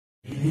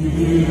Assalamu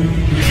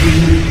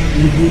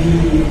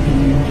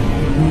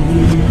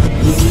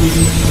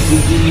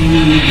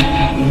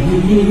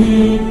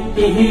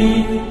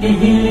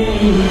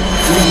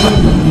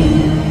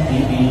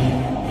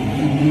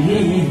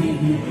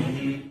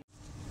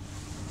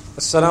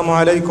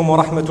alaikum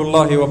wa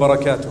rahmatullahi wa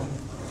barakatuh.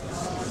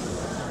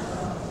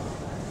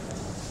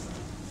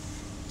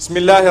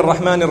 Bismillahir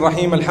Rahmanir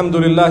Rahim.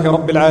 Alhamdulillahi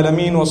Rabbil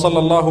Alameen wa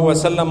sallallahu wa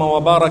sallama wa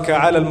baraka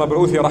ala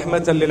al-mab'uthi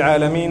rahmatan lil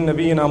alameen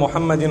nabiyyina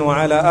Muhammadin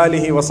wa ala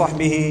alihi wa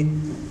sahbihi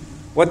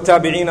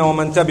wat-tabi'ina wa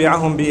man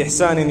tabi'ahum bi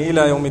ihsanin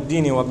ila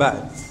yawmiddin wa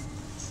ba'd.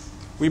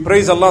 We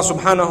praise Allah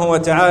subhanahu wa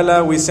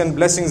ta'ala. We send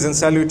blessings and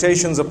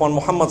salutations upon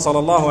Muhammad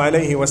sallallahu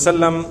alayhi wa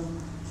sallam.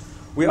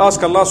 We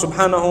ask Allah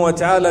subhanahu wa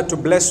ta'ala to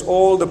bless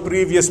all the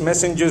previous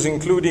messengers,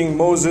 including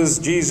Moses,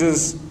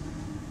 Jesus,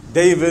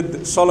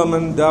 David,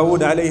 Solomon, Dawood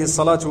alayhi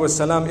salatu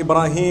wassalam,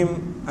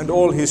 Ibrahim, and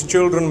all his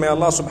children. May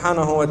Allah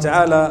subhanahu wa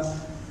ta'ala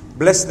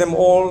bless them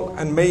all,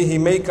 and may He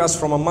make us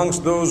from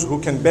amongst those who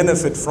can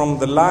benefit from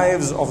the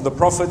lives of the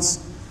prophets,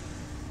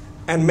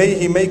 and may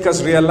He make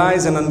us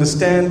realize and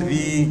understand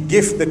the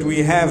gift that we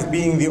have,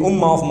 being the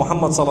ummah of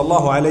Muhammad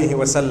sallallahu alayhi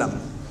wa sallam.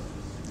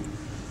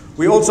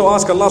 We also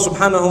ask Allah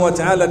subhanahu wa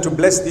ta'ala to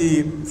bless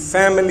the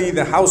family,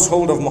 the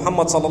household of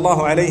Muhammad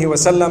sallallahu alayhi wa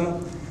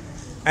sallam,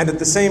 and at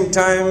the same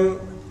time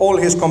all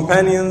his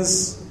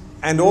companions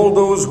and all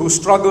those who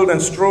struggled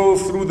and strove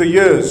through the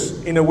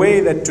years in a way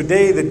that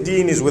today the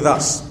deen is with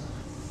us.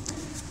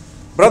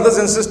 Brothers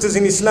and sisters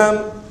in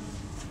Islam,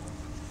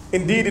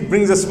 indeed it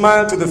brings a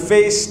smile to the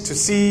face to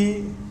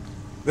see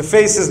the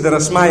faces that are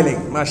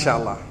smiling,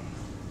 mashallah.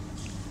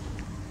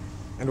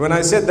 And when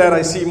I said that,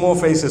 I see more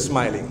faces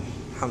smiling,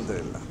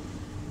 alhamdulillah.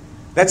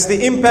 That's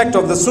the impact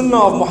of the sunnah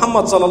of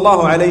Muhammad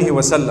sallallahu alayhi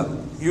wa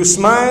sallam. You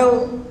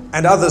smile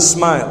and others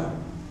smile.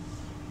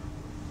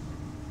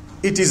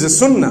 It is a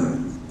sunnah.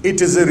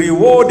 It is a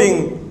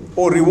rewarding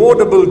or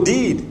rewardable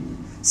deed.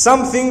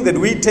 Something that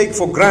we take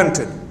for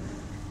granted.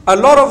 A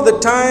lot of the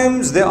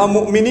times there are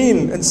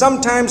mu'mineen, and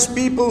sometimes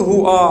people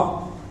who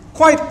are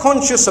quite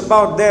conscious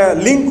about their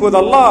link with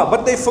Allah,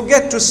 but they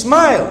forget to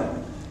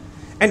smile.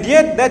 And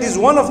yet that is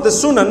one of the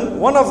sunan,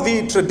 one of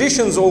the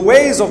traditions or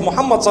ways of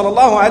Muhammad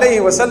sallallahu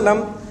alayhi wa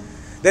sallam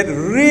that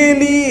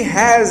really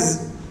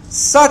has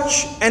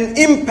such an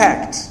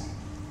impact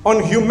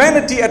on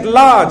humanity at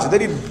large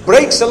that it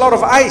breaks a lot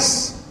of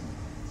ice.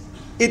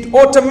 It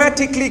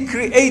automatically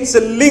creates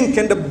a link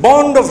and a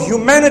bond of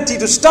humanity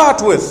to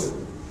start with.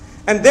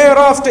 And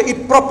thereafter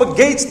it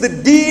propagates the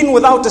deen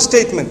without a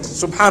statement.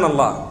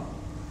 Subhanallah.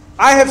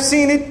 I have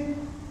seen it,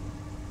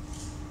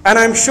 and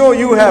I'm sure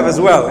you have as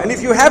well. And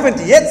if you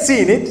haven't yet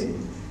seen it,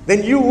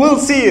 then you will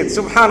see it,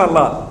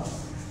 subhanallah.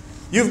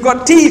 You've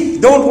got teeth,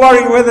 don't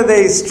worry whether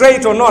they're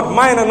straight or not.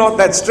 Mine are not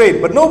that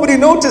straight, but nobody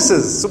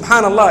notices,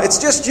 subhanallah. It's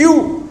just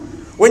you.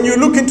 When you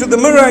look into the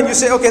mirror and you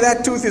say, okay,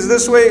 that tooth is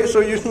this way,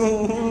 so you...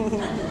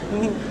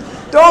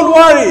 Don't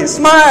worry,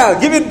 smile,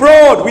 give it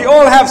broad. We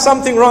all have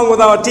something wrong with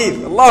our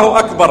teeth. Allahu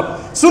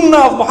Akbar. Sunnah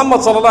of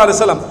Muhammad sallallahu alaihi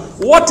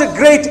wasallam. What a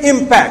great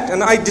impact.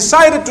 And I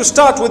decided to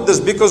start with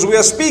this because we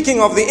are speaking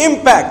of the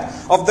impact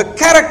of the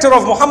character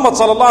of Muhammad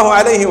sallallahu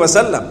alaihi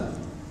wasallam.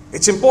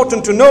 It's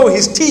important to know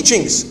his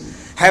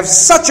teachings have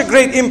such a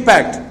great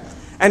impact.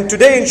 And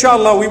today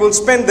inshallah we will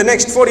spend the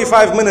next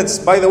 45 minutes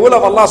by the will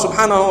of Allah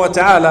subhanahu wa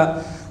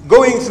ta'ala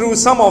going through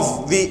some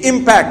of the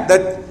impact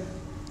that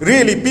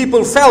really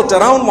people felt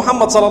around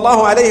Muhammad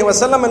sallallahu alaihi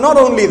wasallam. And not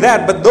only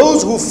that, but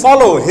those who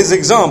follow his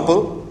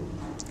example,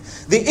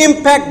 the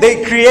impact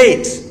they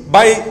create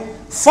by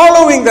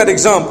following that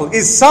example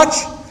is such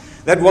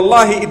that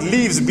wallahi it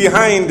leaves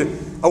behind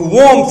a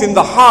warmth in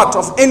the heart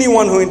of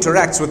anyone who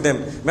interacts with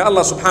them. May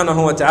Allah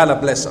subhanahu wa ta'ala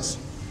bless us.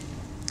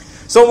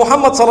 So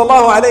Muhammad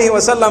sallallahu alayhi wa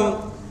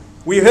sallam,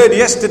 we heard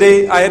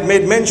yesterday, I had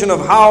made mention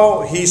of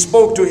how he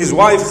spoke to his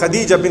wife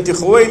Khadija binti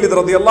Khuwaylid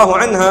radiyallahu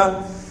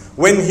anha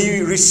when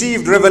he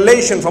received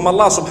revelation from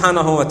Allah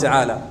subhanahu wa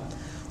ta'ala.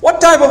 What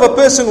type of a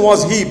person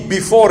was he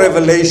before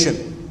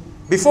revelation?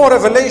 Before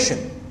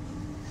revelation,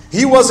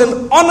 he was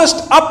an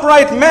honest,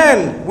 upright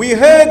man. We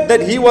heard that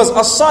he was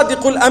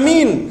as-sadiqul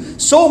amin,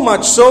 so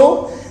much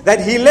so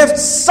that he left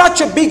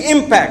such a big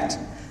impact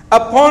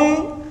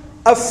upon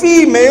a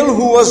female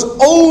who was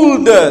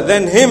older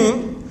than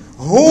him,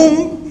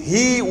 whom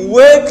he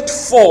worked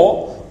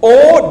for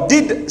or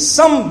did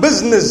some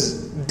business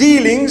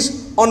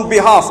dealings on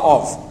behalf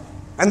of.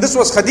 And this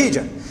was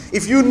Khadija.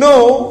 If you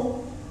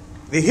know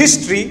the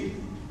history,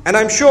 and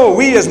I'm sure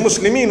we as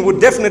Muslimin would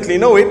definitely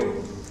know it,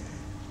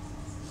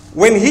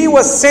 when he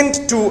was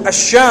sent to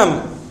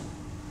Ash-Sham,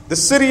 the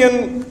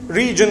Syrian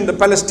region, the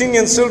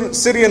Palestinian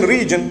Syrian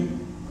region,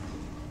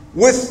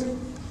 with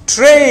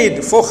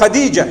trade for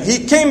Khadija,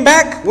 he came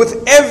back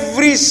with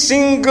every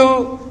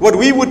single, what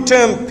we would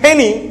term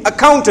penny,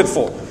 accounted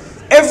for.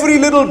 Every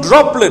little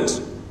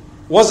droplet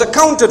was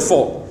accounted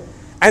for.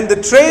 And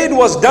the trade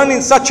was done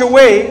in such a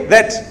way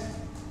that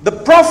the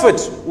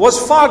profit was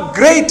far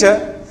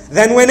greater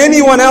than when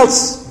anyone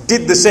else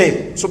did the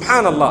same.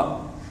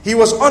 Subhanallah. He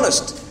was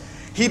honest.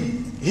 He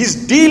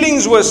his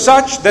dealings were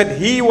such that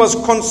he was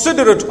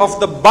considerate of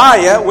the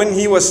buyer when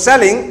he was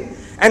selling,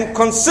 and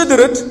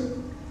considerate,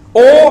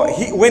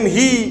 when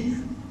he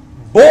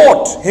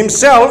bought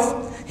himself,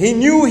 he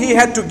knew he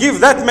had to give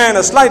that man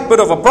a slight bit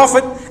of a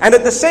profit, and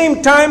at the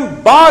same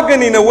time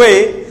bargain in a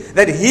way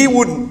that he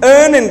would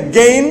earn and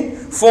gain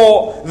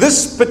for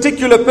this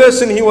particular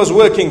person he was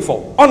working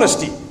for.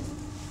 Honesty.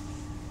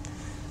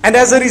 And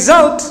as a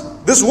result,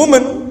 this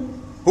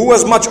woman, who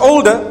was much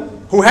older,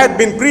 who had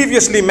been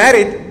previously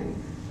married,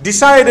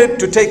 decided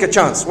to take a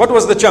chance. What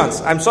was the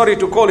chance? I'm sorry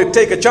to call it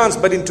take a chance,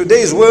 but in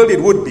today's world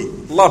it would be.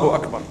 Allahu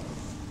Akbar.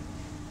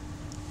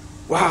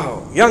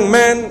 Wow, young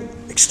man,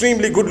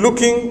 extremely good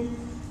looking.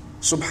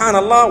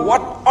 Subhanallah,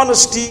 what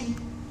honesty,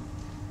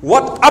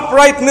 what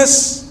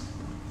uprightness,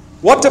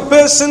 what a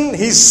person,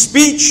 his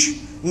speech,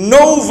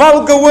 no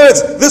vulgar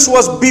words. This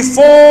was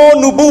before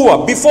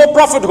nubuwah, before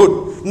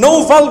prophethood.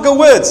 No vulgar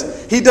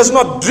words. He does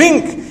not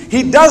drink.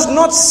 He does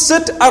not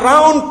sit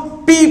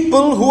around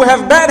people who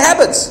have bad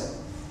habits.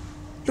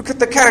 Look at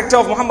the character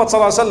of Muhammad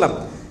sallallahu alaihi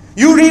wasallam.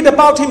 You read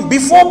about him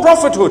before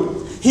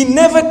prophethood. He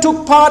never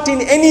took part in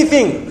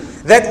anything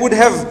that would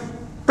have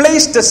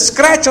placed a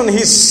scratch on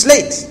his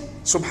slate.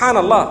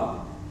 Subhanallah.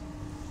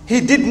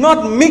 He did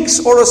not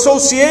mix or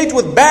associate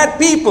with bad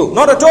people.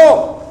 Not at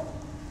all.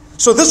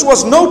 So this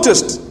was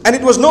noticed, and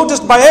it was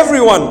noticed by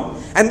everyone.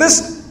 And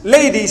this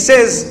lady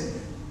says,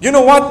 you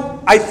know what?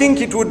 I think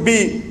it would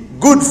be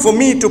good for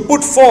me to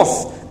put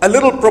forth a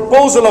little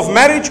proposal of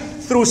marriage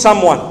through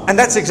someone. And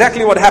that's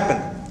exactly what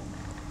happened.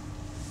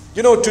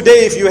 You know,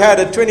 today if you had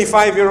a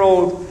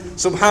 25-year-old,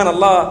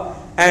 subhanallah,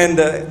 and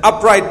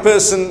upright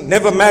person,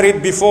 never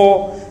married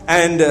before,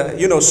 and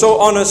so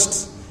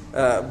honest,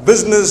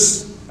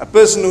 business, a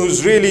person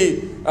who's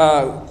really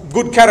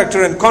good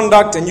character and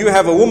conduct, and you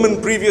have a woman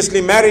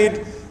previously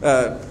married,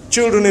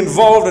 children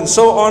involved and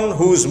so on,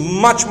 who's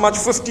much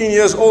 15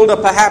 years older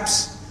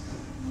perhaps,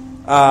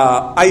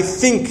 I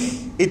think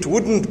it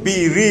wouldn't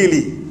be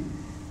really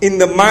in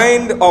the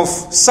mind of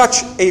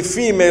such a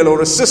female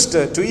or a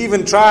sister to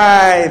even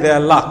try their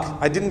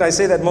luck. Didn't I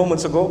say that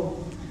moments ago?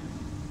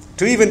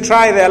 To even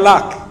try their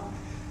luck.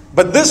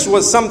 But this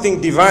was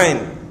something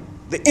divine.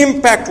 The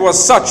impact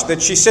was such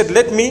that she said,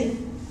 let me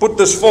put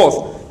this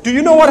forth. Do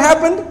you know what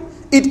happened?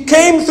 It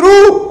came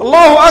through.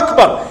 Allahu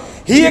Akbar.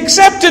 He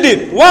accepted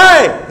it.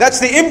 Why? That's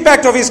the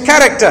impact of his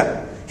character.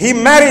 He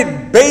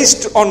married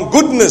based on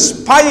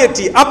goodness,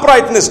 piety,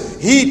 uprightness.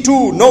 He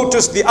too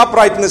noticed the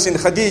uprightness in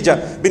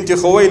Khadija binti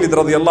Khuwaylid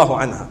radiyallahu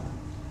anha.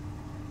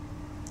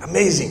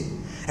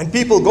 Amazing. And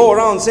people go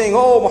around saying,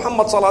 oh,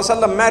 Muhammad sallallahu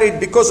alaihi wasallam married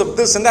because of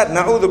this and that.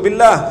 Na'udhu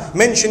billah,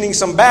 mentioning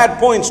some bad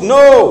points.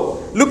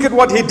 No. Look at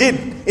what he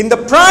did. In the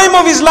prime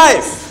of his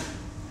life,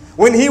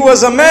 when he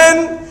was a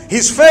man,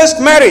 his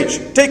first marriage,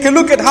 take a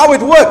look at how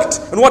it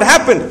worked and what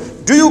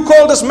happened. Do you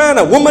call this man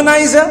a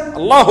womanizer?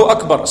 Allahu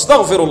Akbar.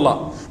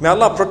 Astaghfirullah. May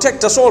Allah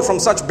protect us all from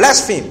such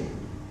blasphemy.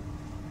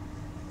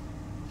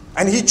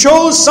 And he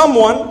chose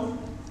someone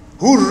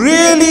who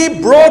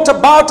really brought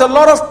about a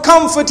lot of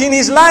comfort in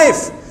his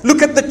life.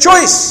 Look at the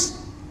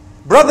choice.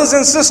 Brothers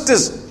and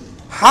sisters,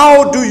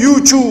 how do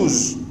you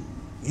choose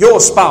your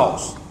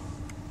spouse?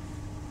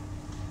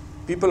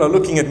 People are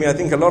looking at me. I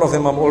think a lot of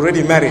them are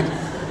already married.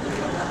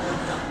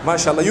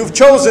 MashaAllah. You've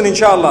chosen,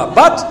 inshallah.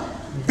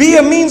 But be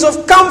a means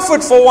of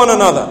comfort for one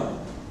another.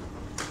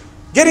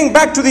 Getting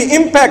back to the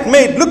impact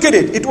made, look at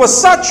it. It was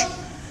such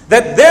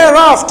that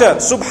thereafter,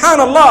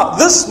 subhanallah,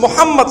 this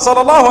Muhammad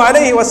sallallahu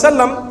alayhi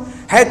wasallam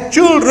had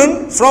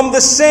children from the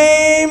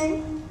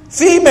same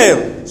female,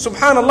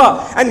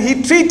 subhanallah. And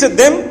he treated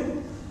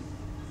them,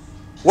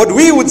 what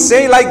we would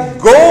say,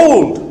 like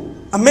gold.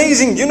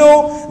 Amazing. You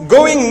know,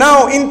 going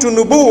now into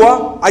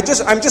nubuwah,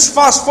 I'm just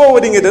fast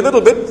forwarding it a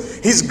little bit.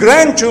 His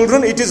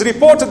grandchildren, it is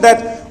reported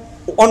that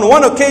on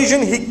one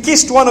occasion he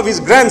kissed one of his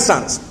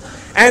grandsons.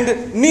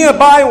 And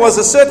nearby was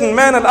a certain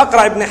man,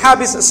 Al-Aqra ibn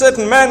Habis, a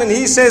certain man, and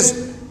he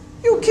says,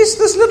 you kiss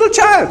this little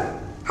child.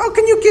 How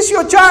can you kiss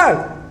your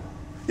child?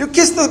 You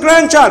kiss the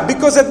grandchild.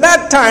 Because at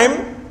that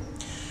time,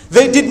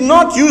 they did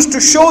not used to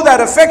show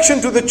that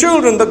affection to the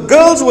children. The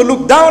girls were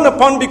looked down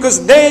upon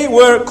because they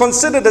were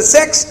considered a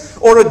sex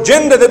or a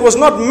gender that was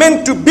not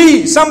meant to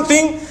be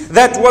something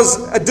that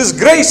was a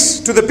disgrace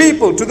to the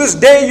people. To this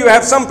day, you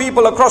have some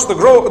people across the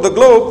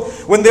globe,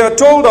 when they are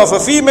told of a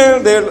female,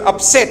 they're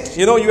upset.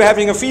 You know, you're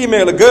having a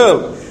female, a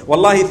girl.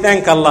 Wallahi,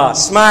 thank Allah.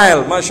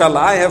 Smile, mashallah.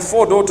 I have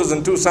 4 daughters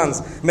and 2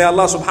 sons. May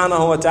Allah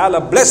subhanahu wa ta'ala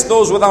bless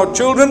those without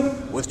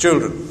children with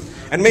children.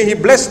 And may He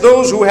bless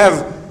those who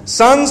have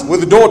sons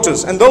with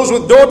daughters, and those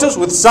with daughters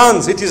with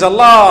sons. It is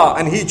Allah,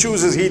 and He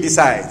chooses, He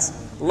decides.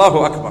 Allahu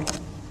Akbar.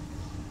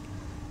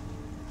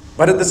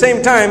 But at the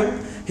same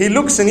time, he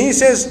looks and he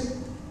says,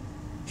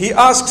 he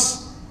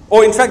asks,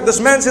 or in fact this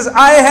man says,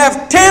 I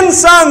have 10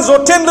 sons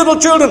or 10 little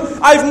children.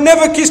 I've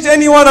never kissed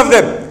any one of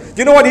them.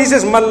 You know what he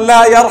says? Man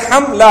la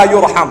yarham la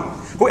yurham.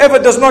 Whoever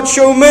does not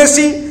show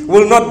mercy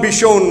will not be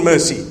shown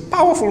mercy.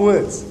 Powerful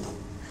words.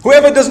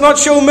 Whoever does not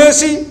show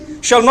mercy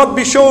shall not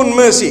be shown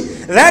mercy.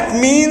 That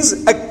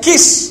means a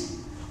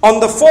kiss on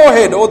the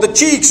forehead or the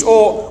cheeks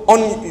or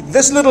on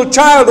this little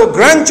child or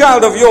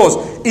grandchild of yours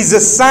is a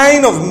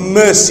sign of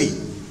mercy.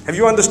 Have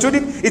you understood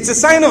it? It's a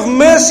sign of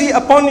mercy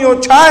upon your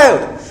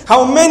child.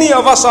 How many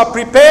of us are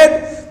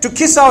prepared to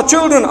kiss our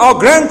children, our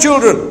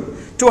grandchildren,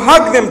 to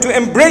hug them, to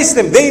embrace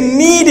them? They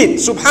need it,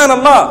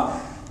 subhanallah.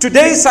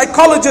 Today's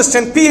psychologists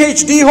and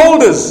PhD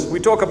holders, we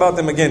talk about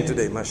them again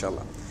today,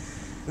 mashallah.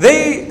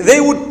 They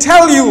would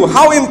tell you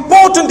how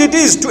important it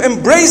is to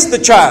embrace the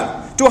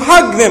child, to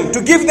hug them,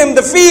 to give them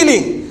the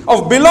feeling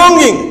of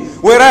belonging.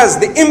 Whereas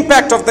the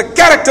impact of the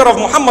character of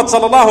Muhammad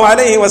sallallahu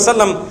alayhi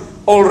wasallam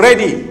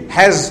already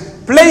has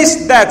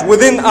placed that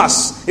within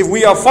us. If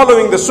we are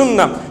following the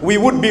sunnah, we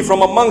would be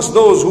from amongst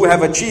those who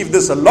have achieved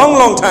this a long,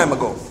 long time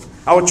ago.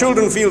 Our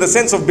children feel the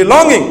sense of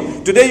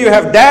belonging. Today you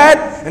have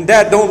dad, and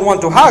dad don't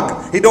want to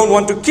hug. He don't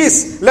want to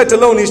kiss, let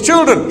alone his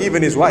children,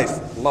 even his wife.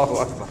 Allahu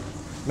Akbar.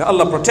 May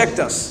Allah protect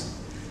us.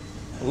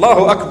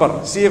 Allahu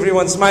Akbar. See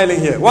everyone smiling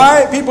here.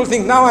 Why? People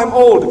think now I'm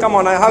old. Come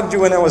on, I hugged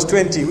you when I was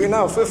 20. We're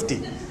now 50.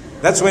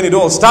 That's when it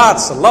all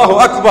starts. Allahu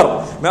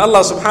Akbar. May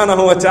Allah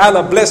subhanahu wa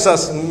ta'ala bless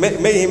us and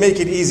may He make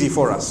it easy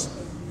for us.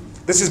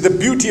 This is the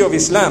beauty of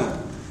Islam.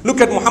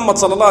 Look at Muhammad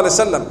sallallahu alaihi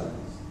wasallam.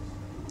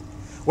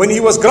 When he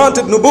was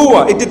granted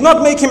nubuwah, it did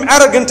not make him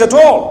arrogant at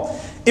all.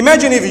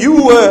 Imagine if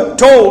you were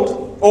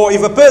told, or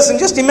if a person,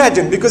 just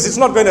imagine, because it's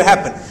not going to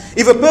happen.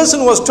 If a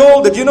person was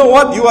told that, you know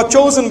what, you are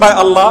chosen by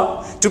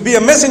Allah to be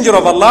a messenger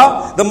of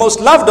Allah, the most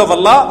loved of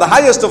Allah, the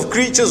highest of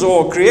creatures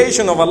or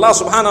creation of Allah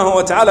subhanahu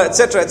wa ta'ala,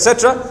 etc.,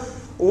 etc.,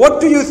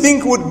 what do you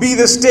think would be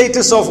the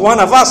status of one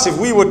of us if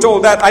we were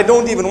told that? I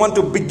don't even want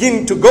to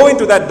begin to go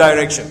into that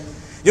direction.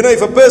 You know,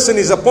 if a person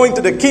is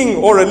appointed a king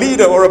or a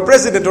leader or a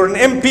president or an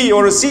MP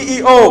or a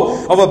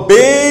CEO of a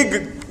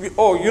big,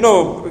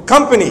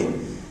 company,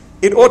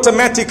 it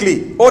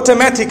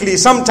automatically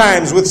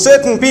sometimes with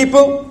certain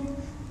people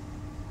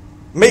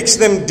makes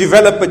them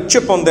develop a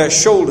chip on their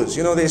shoulders.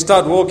 You know, they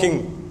start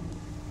walking,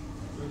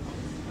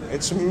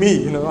 it's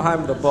me,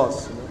 I'm the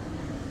boss.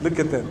 Look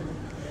at them.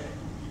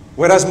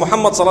 Whereas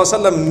Muhammad sallallahu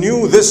alaihi wasallam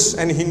knew this,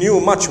 and he knew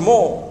much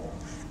more.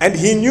 And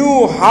he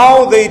knew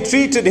how they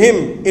treated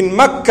him in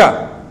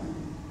Mecca.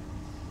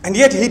 And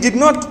yet he did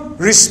not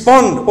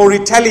respond or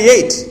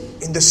retaliate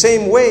in the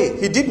same way.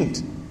 He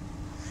didn't.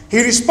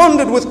 He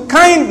responded with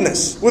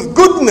kindness, with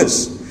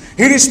goodness.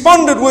 He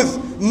responded with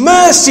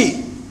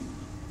mercy.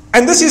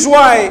 And this is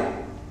why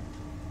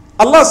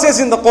Allah says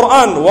in the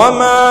Quran,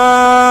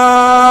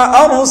 وَمَا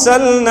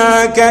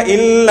أَرْسَلْنَاكَ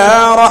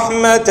إِلَّا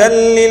رَحْمَةً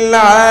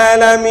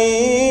لِلْعَالَمِينَ.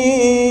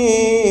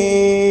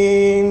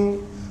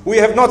 We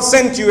have not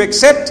sent you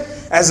except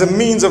as a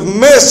means of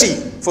mercy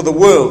for the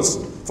worlds,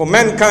 for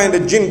mankind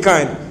and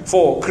jinnkind,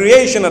 for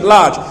creation at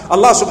large.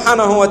 Allah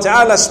subhanahu wa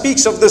ta'ala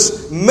speaks of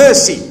this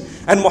mercy.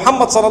 And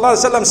Muhammad sallallahu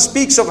alaihi wasallam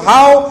speaks of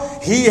how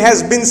he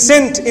has been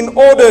sent in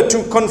order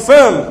to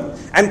confirm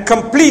and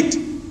complete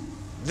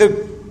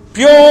the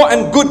pure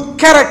and good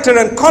character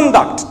and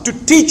conduct, to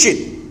teach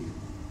it,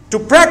 to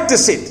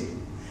practice it.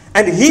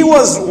 And he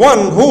was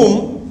one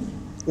whom,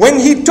 when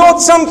he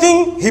taught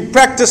something, he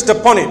practiced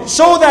upon it,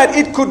 so that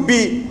it could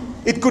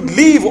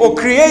leave or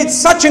create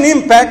such an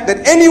impact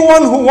that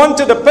anyone who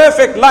wanted a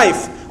perfect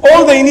life,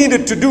 all they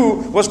needed to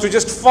do was to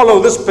just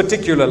follow this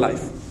particular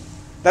life.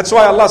 That's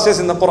why Allah says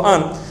in the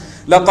Quran,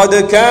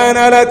 لَقَدْ كَانَ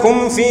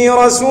لَكُمْ فِي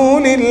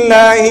رَسُولِ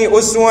اللَّهِ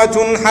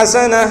أُسْوَةٌ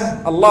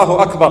حَسَنَةٌ. Allahu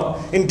Akbar.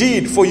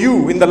 Indeed, for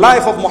you, in the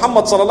life of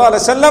Muhammad sallallahu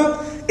alaihi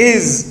wasallam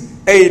is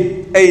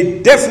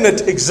a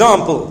definite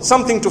example,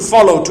 something to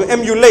follow, to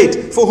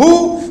emulate. For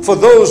who? For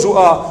those who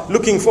are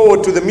looking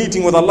forward to the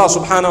meeting with Allah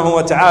subhanahu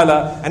wa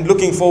ta'ala and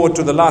looking forward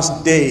to the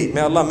last day.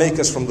 May Allah make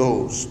us from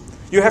those.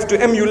 You have to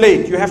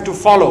emulate, you have to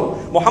follow.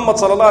 Muhammad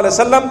sallallahu alaihi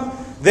wasallam,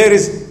 there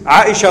is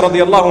Aisha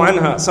radiallahu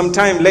anha,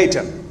 sometime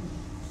later.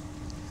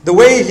 The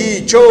way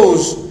he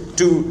chose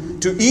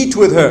to eat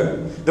with her,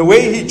 the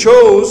way he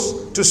chose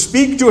to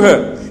speak to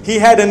her. He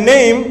had a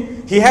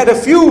name, he had a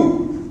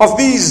few of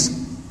these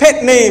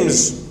pet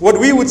names, what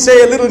we would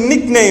say a little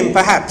nickname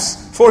perhaps,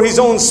 for his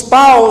own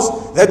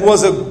spouse that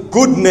was a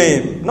good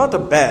name, not a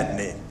bad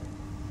name.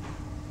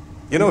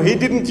 You know, he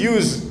didn't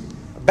use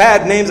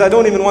bad names. I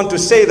don't even want to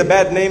say the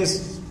bad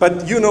names,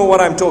 but you know what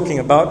I'm talking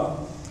about.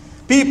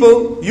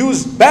 People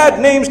use bad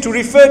names to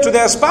refer to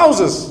their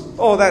spouses.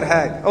 Oh, that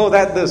hag. Oh,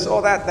 that this.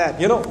 Oh, that.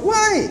 You know,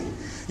 why?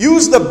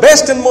 Use the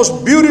best and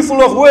most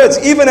beautiful of words,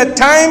 even at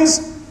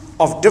times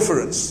of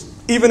difference.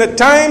 Even at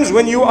times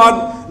when you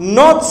are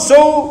not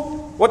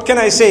so, what can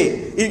I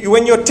say?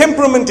 When your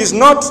temperament is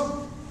not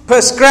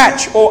per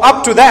scratch or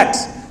up to that,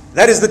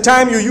 that is the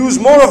time you use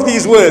more of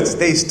these words.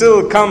 They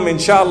still come,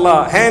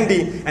 inshallah,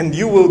 handy, and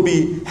you will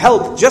be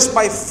helped just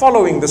by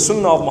following the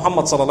sunnah of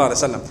Muhammad sallallahu alaihi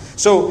wasallam.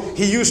 So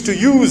he used to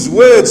use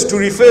words to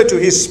refer to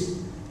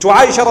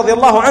Aisha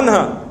radiallahu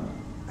anha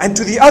and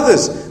to the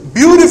others.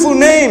 Beautiful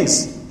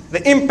names.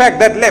 The impact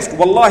that left,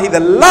 wallahi, the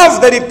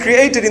love that it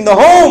created in the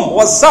home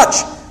was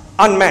such,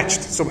 unmatched.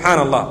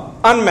 Subhanallah,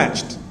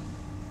 unmatched.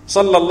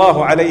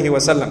 Sallallahu alayhi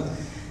wasallam.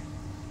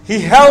 He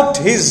helped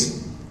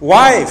his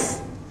wife.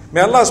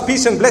 May Allah's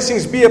peace and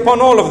blessings be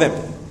upon all of them.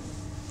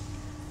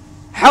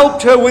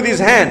 helped her with his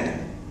hand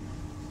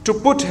to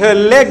put her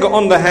leg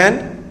on the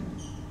hand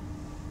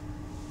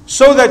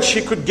so that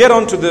she could get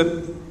onto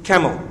the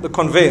camel, the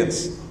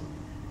conveyance.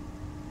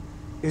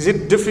 Is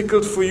it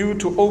difficult for you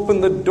to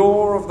open the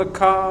door of the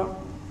car?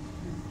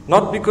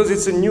 Not because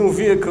it's a new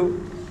vehicle,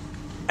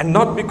 and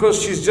not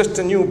because she's just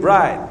a new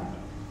bride,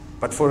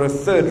 but for a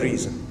third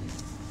reason.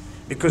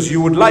 Because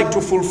you would like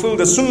to fulfill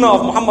the sunnah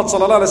of Muhammad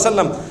sallallahu alaihi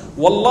wasallam.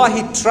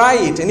 Wallahi, try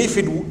it. And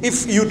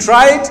if you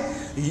try it,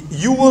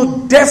 you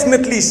will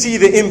definitely see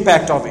the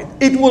impact of it.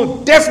 It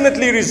will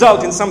definitely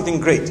result in something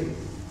great.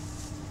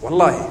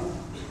 Wallahi.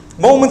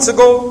 Moments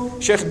ago,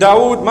 Sheikh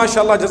Dawood,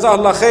 mashallah,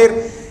 jazakallah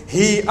khair,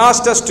 he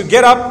asked us to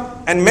get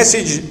up and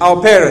message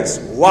our parents.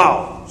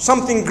 Wow,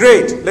 something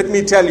great. Let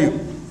me tell you.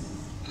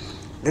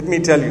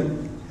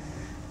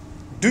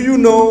 Do you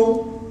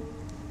know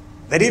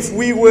that if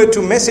we were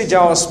to message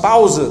our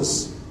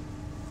spouses,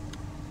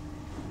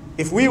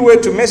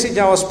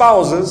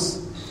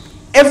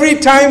 every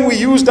time we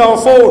used our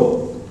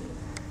phone,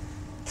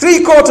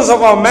 3/4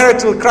 of our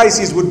marital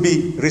crises would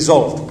be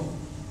resolved?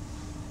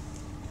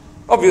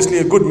 Obviously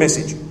a good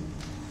message.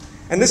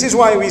 And this is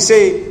why we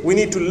say we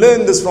need to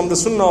learn this from the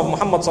sunnah of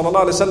Muhammad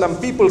sallallahu alaihi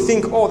wasallam. People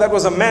think, oh, that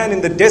was a man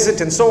in the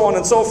desert and so on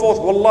and so forth.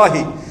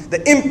 Wallahi,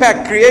 the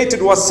impact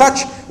created was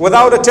such,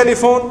 without a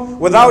telephone,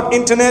 without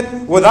internet,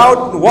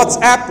 without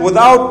WhatsApp,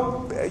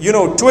 without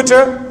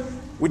Twitter,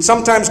 which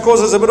sometimes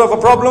causes a bit of a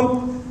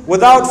problem,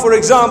 without, for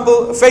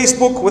example,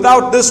 Facebook,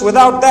 without this,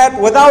 without that,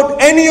 without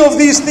any of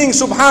these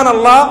things,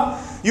 subhanallah,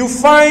 you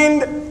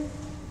find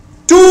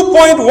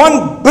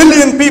 2.1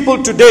 billion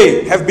people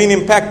today have been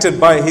impacted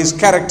by his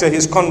character,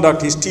 his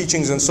conduct, his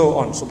teachings and so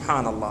on.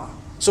 Subhanallah.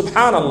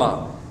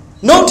 Subhanallah.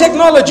 No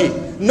technology,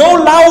 no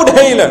loud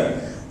hailer,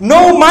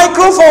 no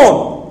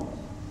microphone,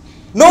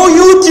 no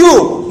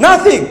YouTube,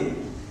 nothing.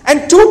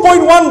 And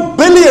 2.1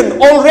 billion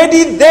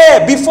already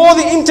there before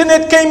the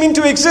internet came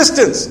into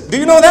existence. Do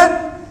you know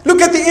that?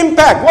 Look at the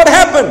impact. What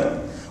happened?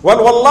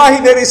 Well,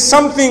 wallahi, there is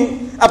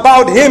something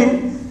about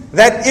him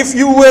that if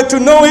you were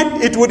to know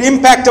it, it would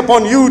impact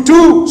upon you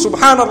too.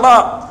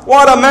 Subhanallah.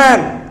 What a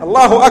man.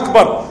 Allahu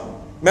Akbar.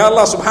 May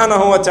Allah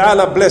subhanahu wa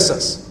ta'ala bless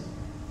us.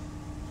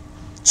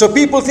 So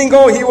people think,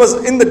 oh, he was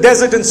in the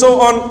desert and so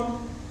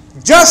on.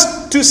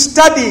 Just to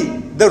study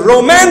the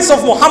romance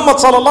of Muhammad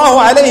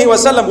sallallahu alayhi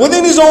wasallam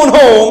within his own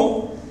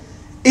home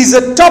is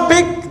a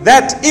topic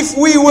that if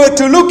we were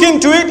to look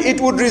into it,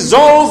 it would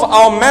resolve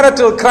our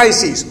marital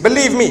crises.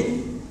 Believe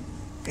me,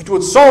 it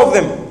would solve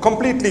them,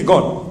 completely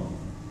gone.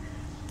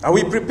 Are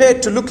we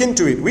prepared to look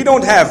into it? We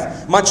don't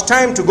have much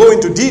time to go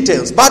into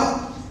details, but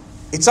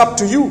it's up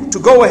to you to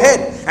go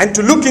ahead and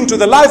to look into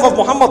the life of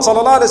Muhammad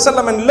sallallahu alaihi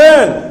wasallam and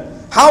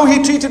learn how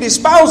he treated his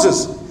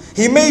spouses.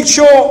 He made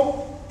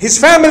sure his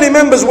family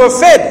members were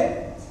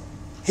fed.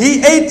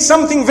 He ate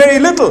something very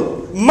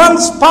little.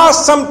 Months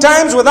passed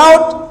sometimes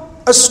without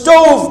a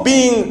stove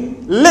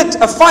being lit,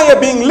 a fire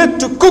being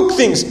lit to cook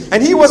things,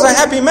 and he was a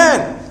happy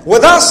man.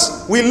 With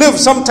us, we live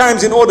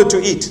sometimes in order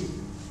to eat.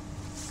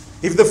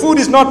 If the food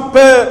is not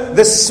per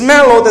the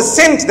smell or the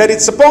scent that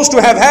it's supposed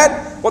to have had,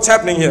 what's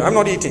happening here? I'm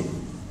not eating.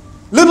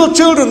 Little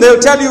children, they'll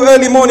tell you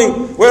early morning,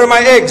 where are my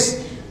eggs?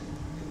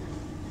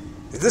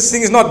 If this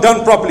thing is not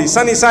done properly,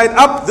 sunny side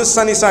up, this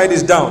sunny side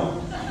is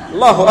down.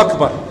 Allahu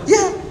Akbar.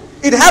 Yeah,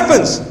 it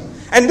happens.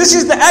 And this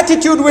is the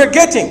attitude we're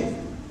getting.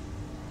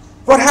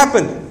 What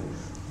happened?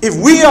 If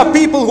we are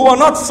people who are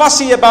not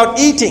fussy about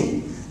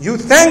eating, you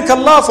thank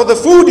Allah for the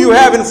food you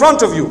have in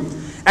front of you.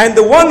 And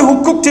the one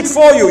who cooked it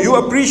for you, you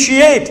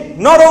appreciate.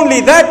 Not only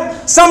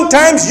that,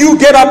 sometimes you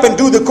get up and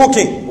do the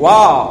cooking.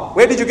 Wow,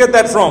 where did you get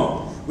that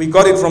from? We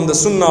got it from the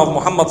sunnah of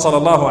Muhammad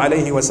sallallahu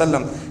alayhi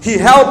wasallam. He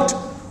helped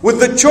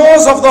with the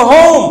chores of the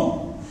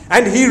home.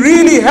 And he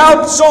really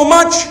helped so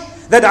much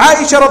that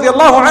Aisha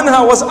radiallahu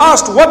anha was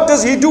asked, what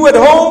does he do at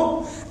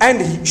home?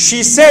 And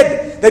she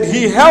said that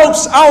he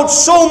helps out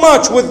so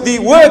much with the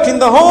work in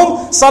the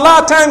home.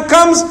 Salah time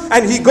comes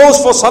and he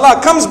goes for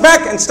salah, comes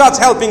back and starts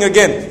helping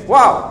again.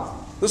 Wow.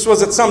 This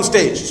was at some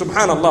stage,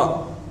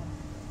 subhanallah.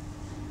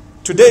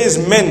 Today's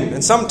men,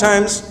 and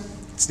sometimes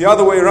it's the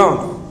other way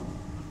around.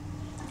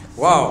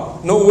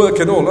 Wow, no work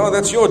at all. Oh,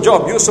 that's your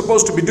job. You're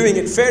supposed to be doing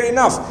it. Fair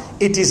enough.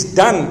 It is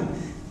done.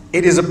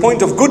 It is a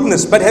point of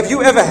goodness. But have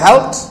you ever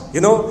helped?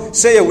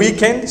 Say a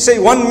weekend, say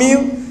one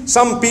meal.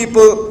 Some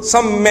people,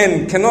 some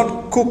men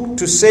cannot cook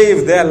to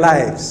save their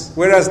lives.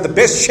 Whereas the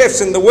best chefs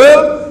in the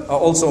world are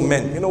also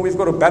men. We've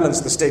got to balance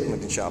the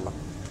statement, inshallah.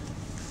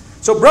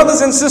 So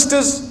brothers and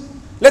sisters,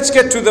 let's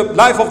get to the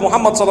life of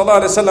Muhammad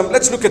sallallahu alaihi wasallam.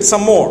 Let's look at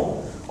some more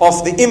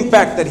of the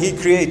impact that he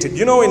created.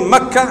 In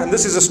Mecca, and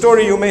this is a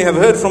story you may have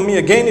heard from me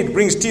again, it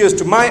brings tears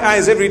to my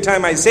eyes every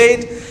time I say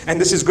it, and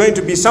this is going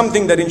to be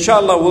something that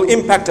inshallah will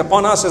impact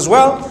upon us as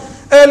well.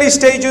 Early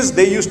stages,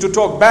 they used to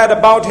talk bad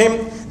about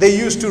him. They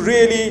used to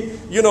really,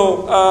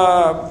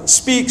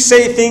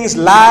 say things,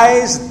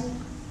 lies,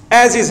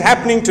 as is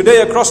happening today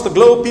across the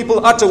globe.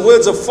 People utter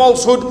words of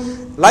falsehood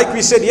like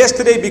we said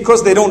yesterday,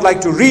 because they don't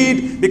like to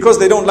read, because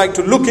they don't like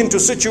to look into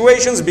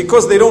situations,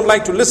 because they don't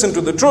like to listen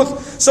to the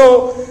truth.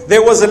 So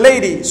there was a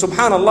lady,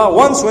 subhanallah,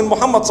 once when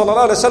Muhammad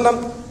sallallahu alaihi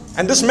wasallam,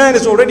 and this man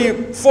is already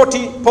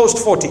 40, post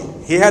 40.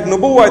 He had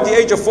nubuwwah at the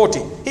age of 40.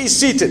 He's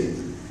seated.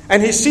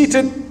 And he's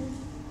seated.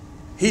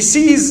 He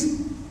sees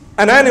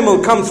an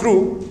animal come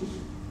through.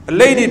 A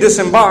lady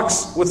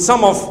disembarks with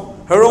some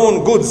of her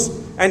own goods.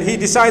 And he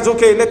decides,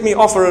 okay, let me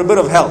offer a bit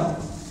of help.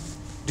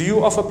 Do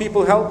you offer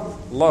people help?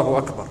 Allahu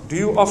Akbar. Do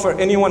you offer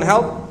anyone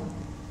help?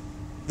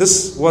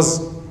 This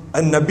was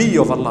a Nabi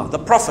of Allah, the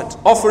Prophet,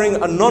 offering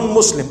a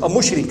non-Muslim, a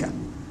mushrika,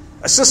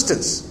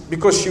 assistance,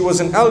 because she was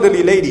an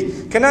elderly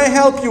lady. Can I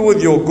help you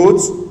with your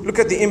goods? Look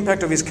at the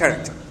impact of his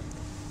character.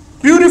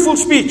 Beautiful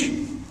speech.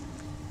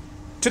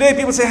 Today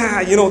people say,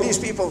 these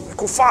people,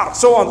 kuffar,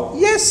 so on.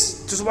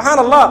 Yes,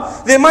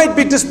 subhanallah, they might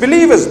be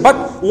disbelievers,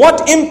 but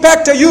what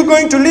impact are you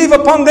going to leave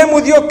upon them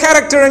with your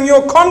character and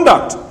your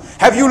conduct?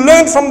 Have you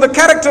learned from the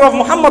character of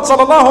Muhammad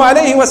sallallahu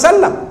alayhi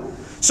wasallam?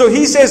 So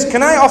he says,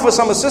 can I offer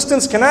some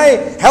assistance? Can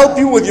I help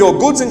you with your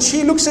goods? And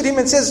she looks at him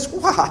and says,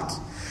 what?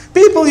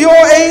 People your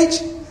age,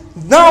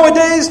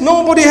 nowadays,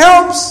 nobody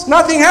helps,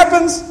 nothing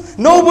happens.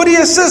 Nobody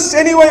assists.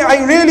 Anyway,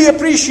 I really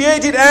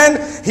appreciate it. And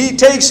he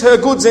takes her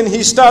goods and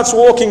he starts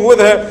walking with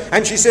her.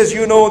 And she says,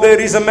 there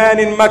is a man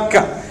in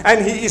Mecca.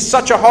 And he is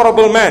such a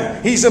horrible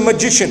man. He's a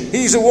magician.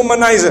 He's a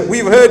womanizer.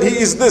 We've heard he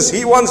is this.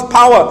 He wants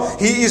power.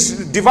 He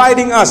is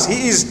dividing us.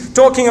 He is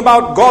talking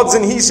about gods.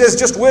 And he says,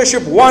 just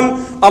worship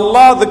one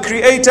Allah, the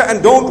creator.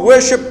 And don't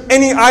worship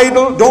any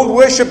idol. Don't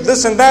worship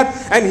this and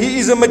that. And he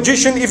is a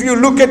magician. If you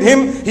look at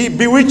him, he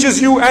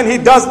bewitches you and he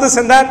does this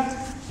and that.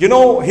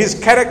 His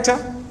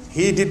character.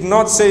 He did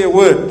not say a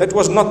word. That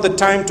was not the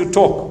time to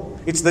talk.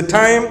 It's the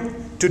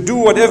time to do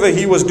whatever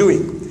he was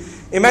doing.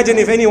 Imagine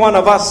if any one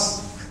of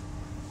us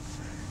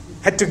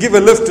had to give a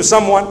lift to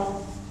someone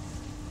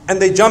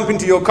and they jump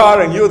into your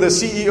car and you're the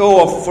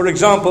CEO of, for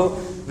example,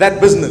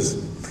 that business.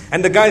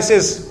 And the guy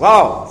says,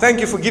 wow, thank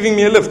you for giving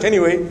me a lift.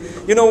 Anyway,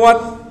 you know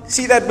what?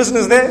 See that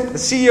business there? The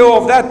CEO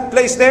of that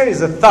place there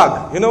is a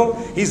thug.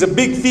 He's a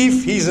big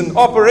thief. He's an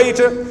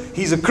operator.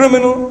 He's a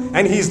criminal.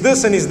 And he's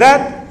this and he's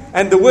that.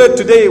 And the word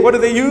today, what do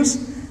they use?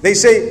 They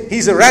say,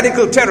 he's a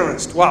radical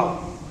terrorist.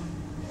 Wow.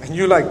 And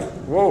you're like,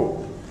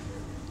 whoa.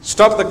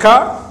 Stop the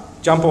car,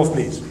 jump off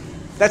please.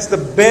 That's the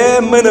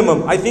bare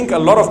minimum I think a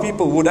lot of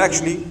people would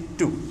actually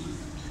do.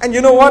 And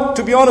you know what?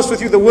 To be honest with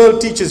you, the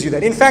world teaches you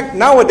that. In fact,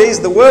 nowadays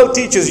the world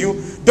teaches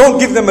you, don't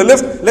give them a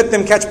lift, let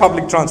them catch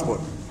public transport.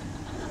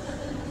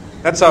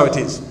 That's how it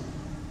is.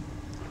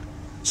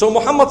 So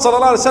Muhammad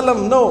sallallahu alaihi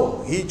wasallam,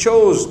 no, he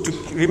chose to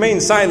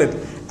remain silent.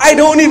 I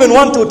don't even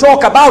want to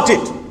talk about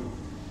it.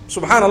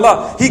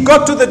 Subhanallah. He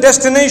got to the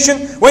destination.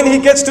 When he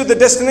gets to the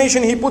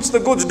destination, he puts the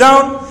goods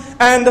down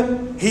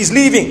and he's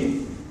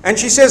leaving. And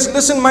she says,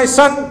 listen, my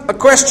son, a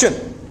question.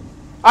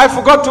 I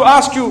forgot to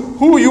ask you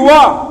who you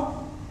are.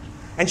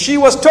 And she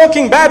was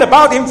talking bad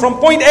about him from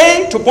point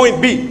A to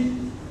point B.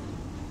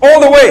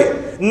 All the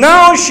way.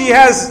 Now she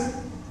has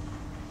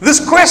this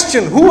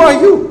question, who are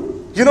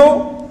you?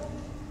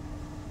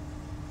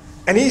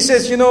 And he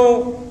says,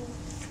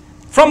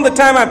 from the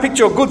time I picked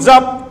your goods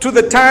up to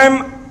the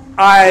time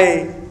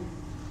I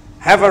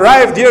have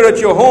arrived here at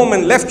your home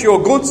and left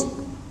your goods,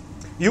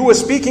 you were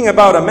speaking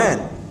about a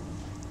man.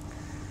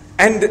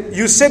 And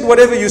you said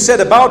whatever you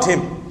said about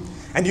him.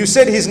 And you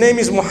said his name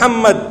is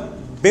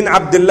Muhammad bin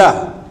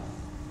Abdullah.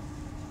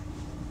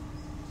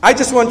 I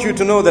just want you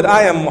to know that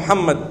I am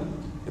Muhammad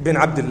bin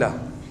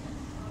Abdullah.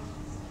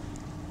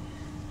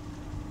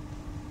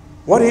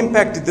 What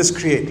impact did this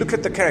create? Look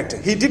at the character.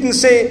 He didn't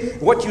say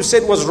what you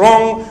said was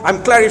wrong.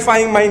 I'm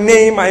clarifying my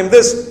name. I am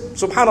this.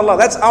 Subhanallah,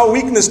 that's our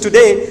weakness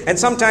today. And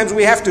sometimes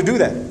we have to do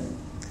that.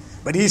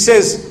 But he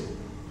says,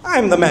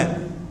 I'm the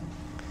man.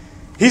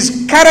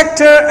 His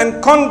character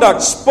and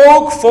conduct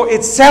spoke for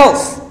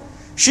itself.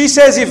 She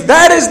says, if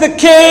that is the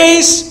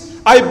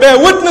case, I bear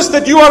witness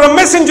that you are a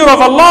messenger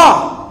of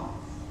Allah.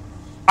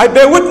 I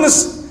bear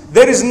witness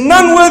there is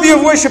none worthy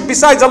of worship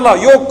besides Allah.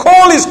 Your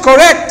call is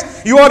correct.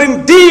 You are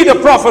indeed a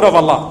prophet of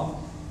Allah.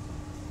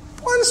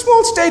 One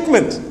small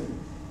statement.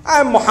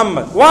 I am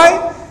Muhammad.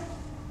 Why?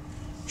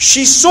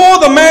 She saw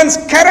the man's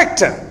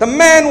character. The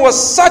man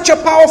was such a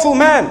powerful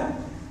man.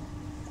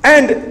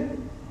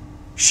 And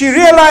she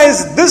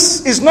realized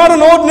this is not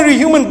an ordinary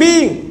human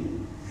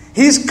being.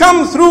 He's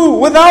come through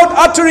without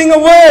uttering a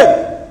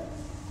word.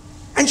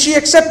 And she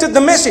accepted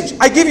the message.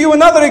 I give you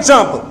another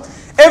example.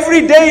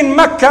 Every day in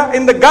Mecca,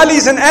 in the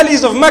gullies and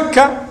alleys of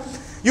Mecca,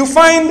 you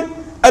find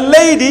a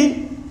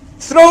lady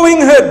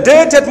throwing her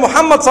dirt at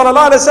Muhammad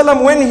sallallahu alaihi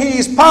wasallam when he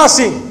is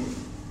passing.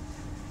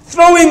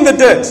 Throwing the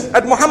dirt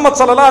at Muhammad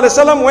sallallahu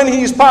alaihi wasallam when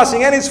he is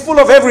passing, and it's full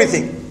of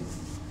everything.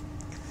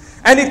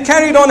 And it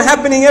carried on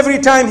happening every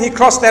time he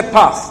crossed that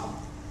path.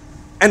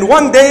 And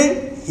one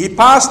day he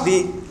passed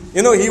he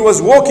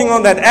was walking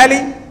on that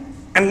alley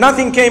and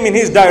nothing came in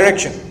his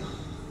direction.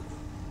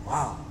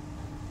 Wow.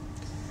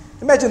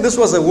 Imagine this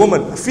was a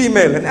woman, a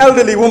female, an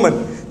elderly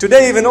woman.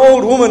 Today even an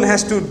old woman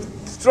has to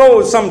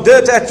throw some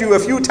dirt at you a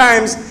few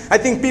times, I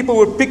think people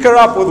would pick her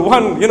up with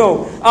one,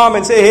 arm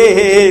and say,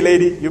 hey,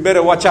 lady, you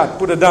better watch out.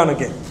 Put her down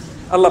again.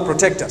 Allah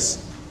protect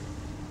us.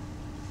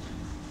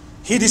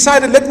 He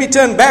decided, let me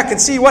turn back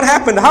and see what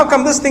happened. How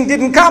come this thing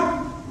didn't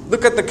come?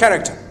 Look at the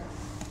character.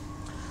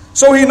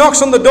 So he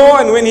knocks on the door,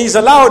 and when he's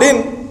allowed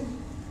in,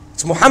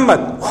 it's Muhammad.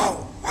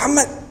 Wow,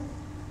 Muhammad,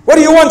 what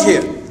do you want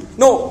here?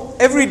 No,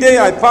 every day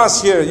I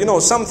pass here,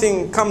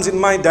 something comes in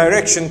my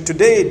direction.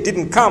 Today it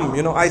didn't come.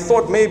 I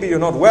thought maybe you're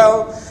not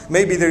well.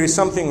 Maybe there is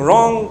something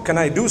wrong. Can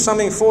I do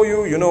something for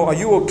you? Are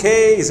you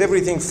okay? Is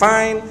everything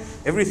fine?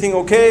 Everything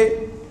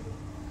okay?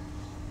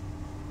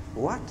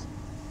 What?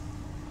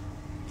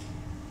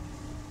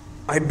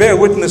 I bear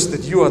witness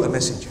that you are the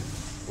messenger.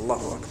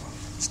 Allahu Akbar.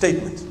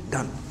 Statement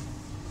done.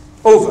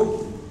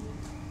 Over.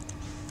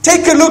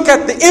 Take a look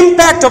at the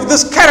impact of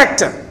this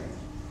character.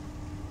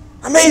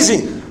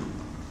 Amazing.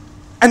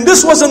 And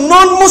this was a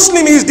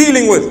non-Muslim he's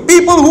dealing with.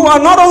 People who are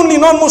not only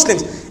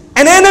non-Muslims,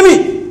 an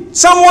enemy,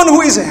 someone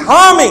who is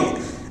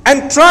harming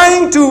and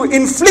trying to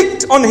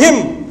inflict on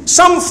him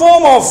some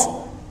form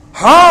of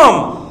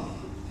harm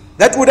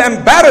that would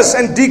embarrass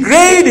and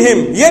degrade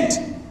him. Yet,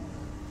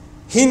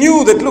 he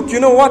knew that, look, you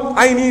know what?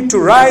 I need to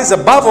rise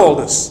above all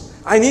this.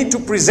 I need to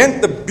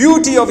present the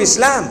beauty of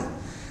Islam.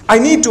 I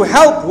need to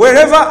help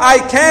wherever I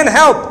can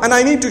help. And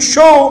I need to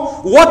show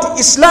what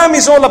Islam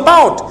is all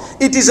about.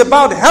 It is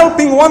about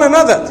helping one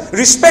another,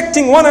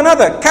 respecting one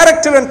another,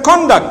 character and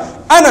conduct.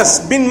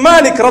 Anas bin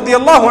Malik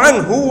radiallahu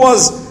anhu, who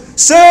was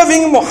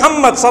serving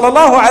Muhammad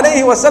sallallahu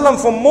alayhi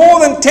wasallam for more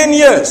than 10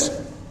 years.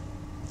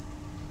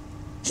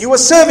 He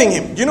was serving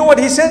him. Do you know what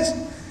he says?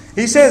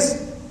 He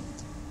says,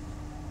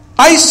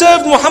 I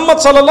served Muhammad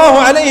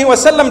sallallahu alayhi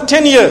wasallam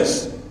 10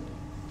 years.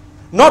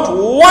 Not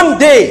one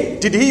day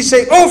did he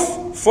say,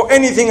 oof, for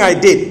anything I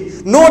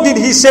did. Nor did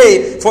he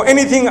say, for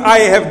anything I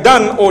have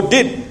done or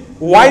did.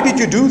 Why did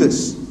you do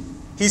this?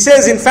 He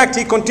says, in fact,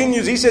 he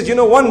continues, he says,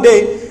 one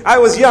day I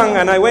was young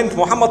and I went,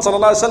 Muhammad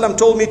sallallahu alaihi wasallam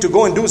told me to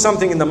go and do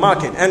something in the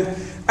market. And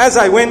as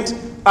I went,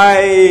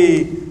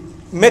 I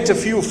met a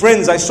few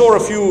friends, I saw a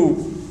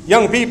few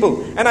young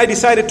people, and I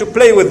decided to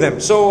play with them.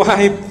 So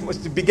I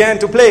began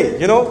to play,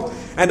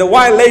 And a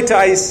while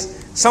later,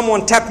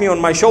 someone tapped me on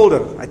my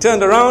shoulder. I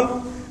turned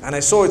around and I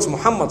saw it's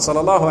Muhammad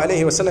sallallahu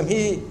alaihi wasallam.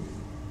 He,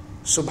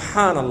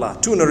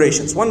 subhanallah, two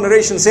narrations. One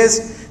narration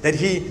says that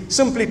he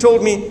simply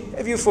told me,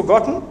 have you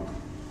forgotten?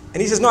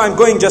 And he says, no, I'm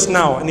going just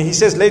now. And he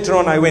says, later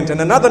on I went. And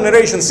another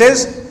narration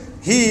says,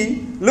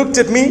 he looked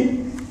at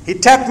me, he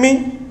tapped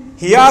me,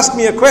 he asked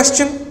me a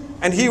question,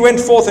 and he went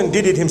forth and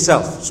did it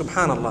himself.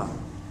 Subhanallah.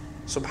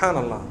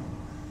 Subhanallah.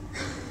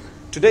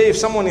 Today, if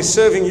someone is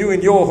serving you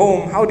in your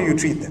home, how do you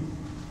treat them?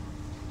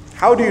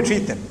 How do you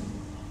treat them?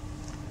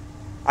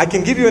 I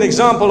can give you an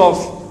example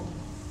of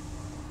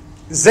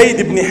Zayd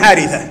ibn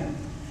Haritha.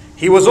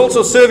 He was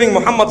also serving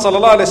Muhammad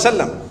sallallahu alaihi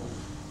wasallam.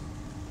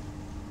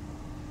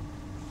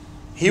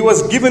 He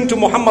was given to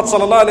Muhammad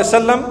sallallahu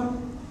alaihi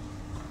wasallam,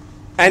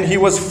 and he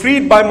was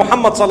freed by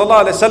Muhammad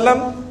sallallahu alaihi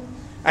wasallam,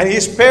 and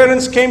his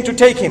parents came to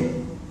take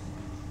him.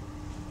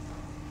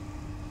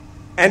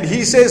 And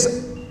he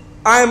says,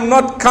 I am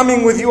not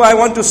coming with you, I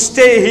want to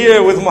stay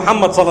here with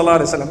Muhammad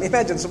sallallahu alaihi wasallam.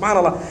 Imagine,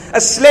 subhanallah, a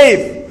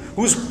slave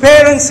whose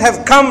parents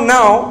have come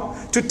now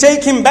to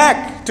take him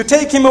back, to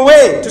take him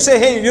away, to say,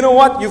 hey, you know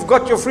what, you've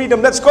got your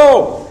freedom, let's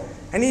go.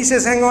 And he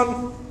says, hang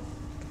on,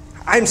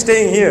 I'm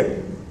staying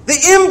here.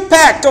 The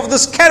impact of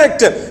this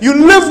character,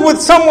 you live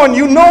with someone,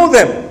 you know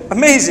them.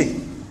 Amazing.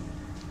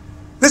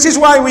 This is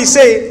why we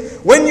say,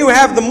 when you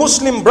have the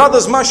Muslim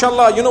brothers,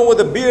 mashallah, with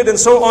a beard and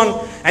so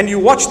on, and you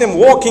watch them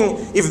walking,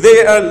 if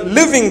they are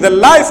living the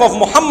life of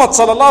Muhammad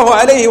sallallahu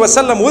alayhi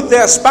wasallam with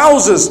their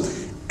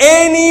spouses,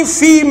 any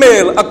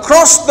female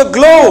across the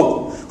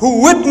globe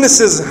who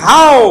witnesses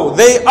how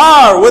they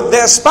are with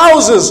their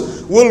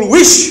spouses will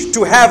wish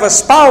to have a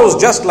spouse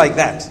just like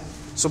that.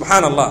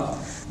 Subhanallah.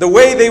 The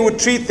way they would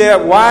treat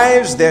their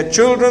wives, their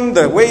children,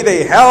 the way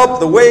they help,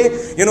 the way,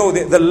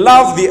 the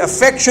love, the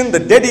affection, the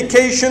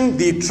dedication,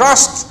 the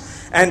trust,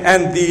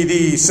 and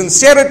the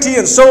sincerity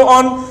and so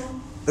on,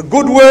 the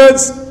good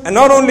words, and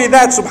not only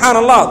that,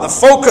 subhanallah, the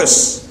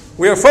focus.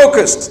 We are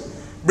focused.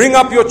 Bring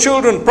up your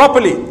children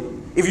properly.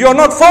 If you are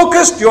not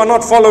focused, you are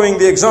not following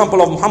the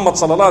example of Muhammad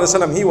sallallahu alaihi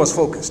wasallam. He was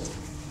focused.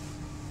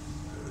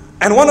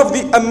 And one of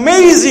the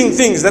amazing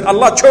things that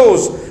Allah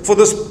chose for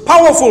this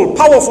powerful,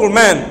 powerful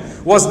man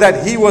was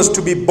that he was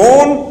to be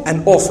born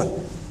an orphan.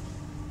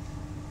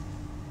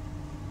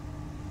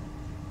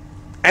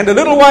 And a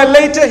little while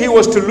later, he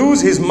was to lose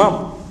his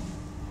mum.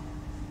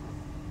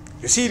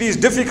 You see, these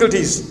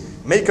difficulties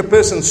make a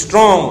person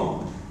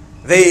strong.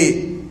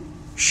 They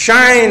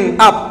shine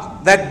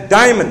up that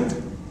diamond.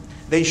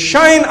 They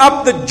shine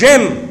up the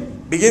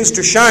gem, begins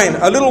to shine.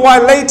 A little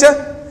while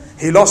later,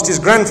 he lost his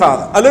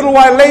grandfather. A little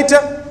while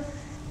later,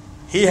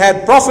 he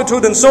had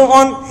prophethood and so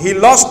on. He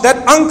lost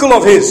that uncle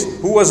of his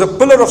who was a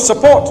pillar of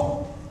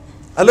support.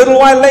 A little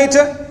while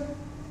later,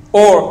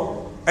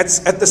 or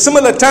at the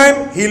similar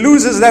time, he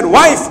loses that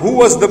wife who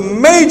was the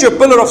major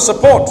pillar of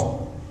support.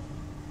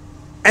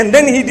 And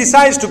then he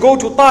decides to go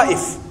to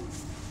Ta'if,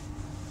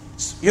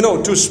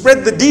 to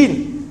spread the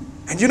deen.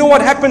 And you know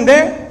what happened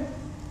there?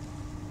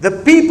 The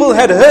people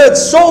had heard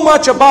so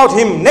much about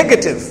him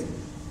negative,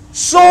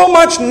 so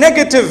much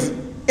negative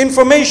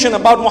information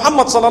about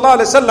Muhammad sallallahu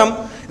alaihi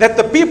wasallam, that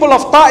the people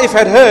of Ta'if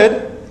had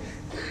heard.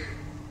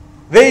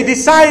 They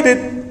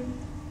decided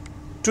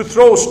to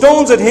throw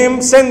stones at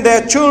him, send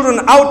their children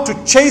out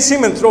to chase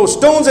him and throw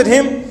stones at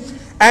him,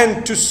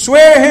 and to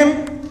swear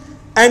him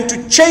and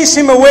to chase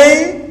him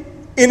away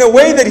in a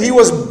way that he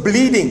was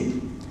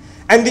bleeding.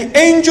 And the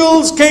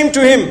angels came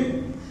to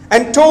him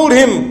and told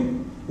him,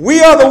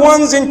 we are the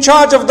ones in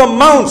charge of the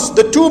mounts,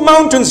 the two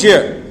mountains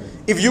here.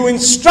 If you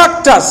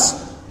instruct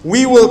us,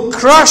 we will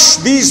crush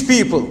these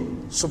people.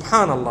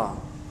 Subhanallah.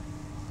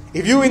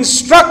 If you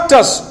instruct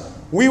us,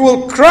 we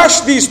will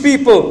crush these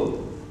people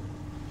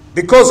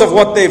because of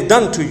what they've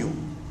done to you.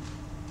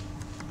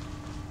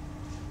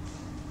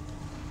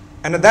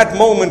 And at that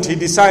moment he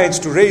decides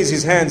to raise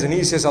his hands and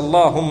he says,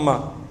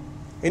 Allahumma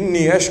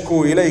inni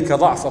ashku ilayka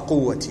dha'fa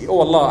quwwati. Oh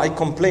Allah, I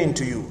complain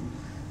to you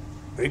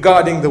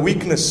regarding the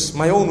weakness,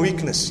 my own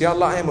weakness. Ya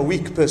Allah, I am a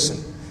weak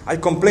person. I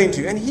complain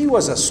to you. And he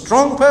was a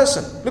strong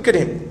person. Look at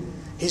him.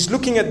 He's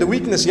looking at the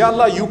weakness. Ya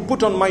Allah, you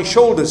put on my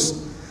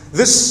shoulders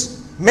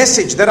this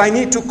message that I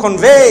need to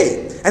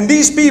convey. And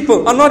these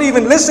people are not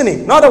even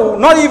listening.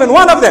 Not even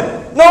one of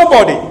them.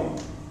 Nobody.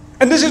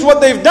 And this is what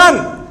they've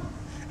done.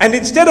 And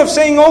instead of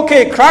saying,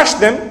 okay, crush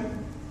them,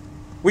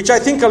 which I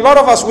think a lot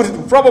of us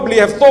would probably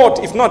have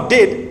thought, if not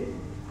did,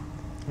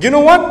 you know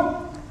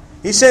what?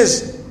 He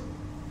says,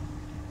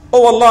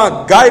 oh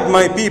Allah, guide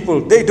my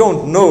people. They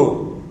don't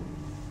know.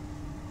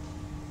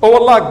 Oh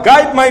Allah,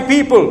 guide my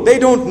people. They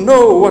don't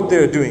know what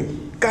they're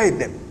doing. Guide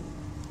them.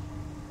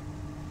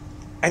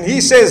 And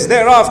he says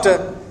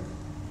thereafter,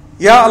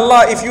 Ya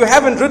Allah, if you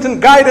haven't written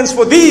guidance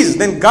for these,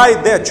 then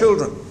guide their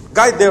children,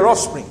 guide their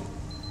offspring.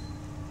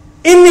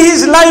 In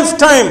his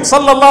lifetime,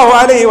 sallallahu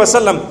alayhi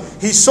wasallam,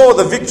 he saw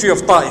the victory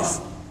of Ta'if.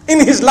 In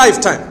his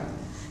lifetime,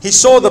 he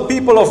saw the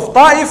people of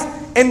Ta'if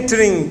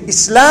entering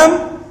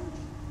Islam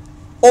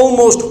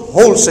almost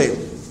wholesale.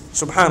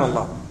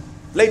 Subhanallah.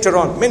 Later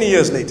on, many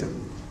years later.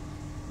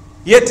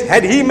 Yet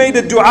had he made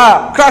a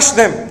dua, crushed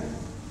them,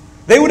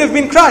 they would have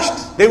been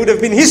crushed. They would have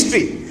been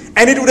history.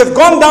 And it would have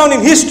gone down in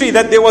history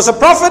that there was a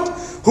prophet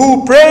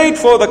who prayed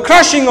for the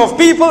crushing of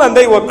people and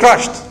they were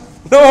crushed.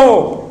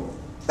 No.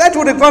 That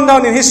would have gone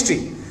down in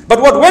history.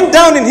 But what went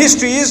down in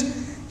history is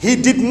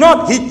he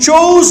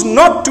chose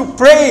not to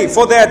pray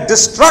for their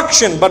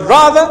destruction, but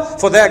rather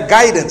for their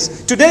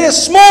guidance. Today a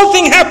small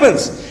thing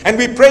happens and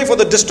we pray for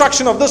the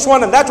destruction of this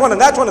one and that one and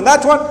that one and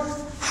that one.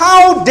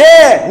 How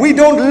dare we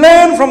don't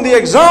learn from the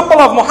example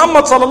of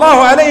Muhammad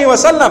sallallahu alayhi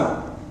wasallam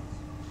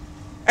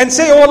and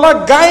say, oh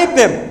Allah, guide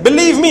them.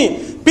 Believe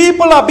me,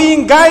 people are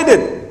being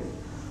guided.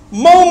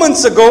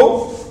 Moments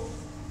ago,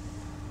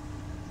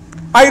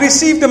 I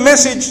received a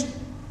message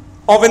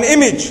of an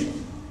image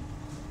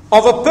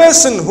of a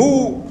person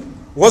who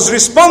was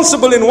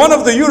responsible in one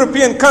of the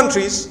European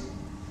countries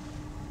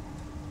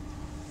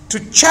to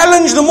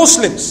challenge the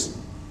Muslims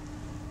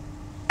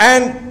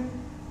and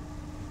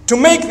to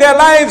make their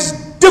lives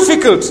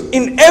difficult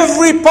in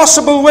every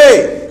possible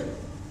way.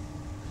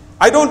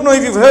 I don't know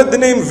if you've heard the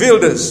name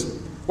Wilders.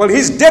 Well,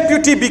 his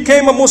deputy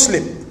became a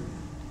Muslim.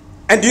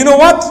 And do you know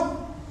what?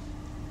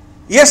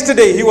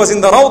 Yesterday he was in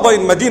the Rawda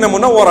in Medina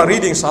Munawwara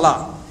reading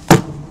Salah.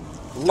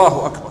 Allahu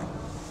Akbar.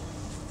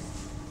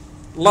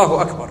 Allahu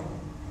Akbar.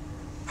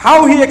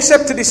 How he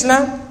accepted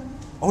Islam,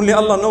 only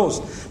Allah knows.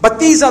 But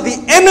these are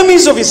the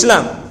enemies of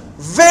Islam.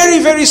 Very,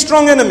 very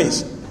strong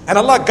enemies. And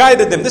Allah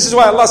guided them. This is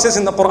why Allah says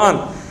in the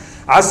Quran,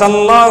 عسى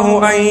الله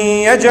أن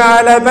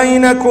يجعل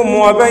بينكم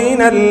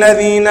وبين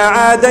الذين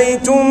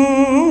عاديتم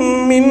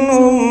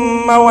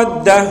منهم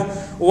مودة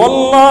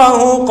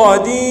والله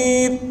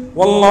قدير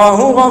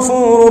والله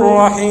غفور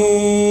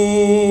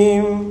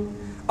رحيم.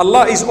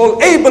 Allah is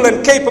all able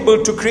and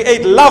capable to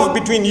create love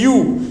between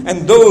you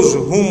and those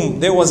whom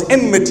there was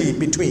enmity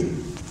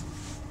between.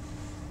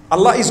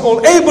 Allah is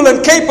all able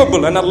and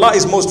capable, and Allah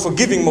is most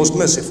forgiving, most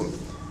merciful.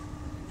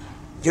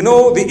 You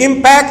know the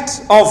impact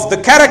of the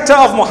character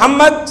of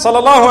Muhammad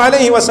sallallahu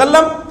alayhi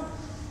wasallam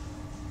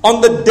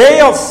on the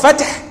day of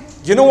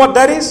Fath. You know what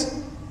that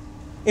is?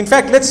 In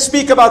fact, let's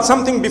speak about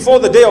something before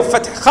the day of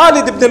Fath.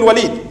 Khalid ibn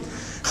al-Walid.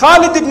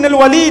 Khalid ibn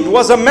al-Walid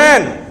was a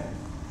man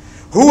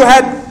who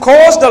had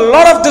caused a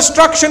lot of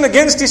destruction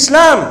against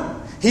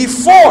Islam. He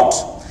fought,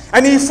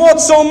 and he fought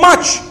so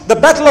much. The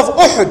battle of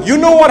Uhud, you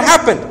know what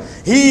happened?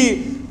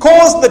 He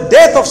caused the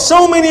death of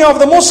so many of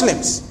the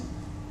Muslims.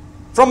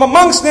 From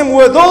amongst them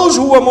were those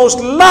who were most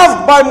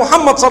loved by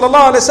Muhammad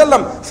sallallahu alaihi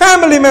wasallam,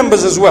 family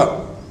members as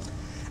well.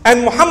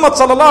 And Muhammad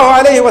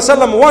sallallahu alaihi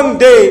wasallam one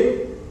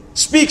day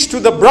speaks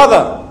to the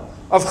brother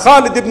of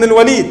Khalid ibn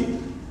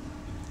al-Walid,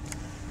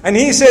 and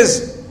he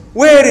says,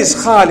 where is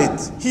Khalid?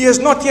 He has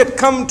not yet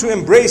come to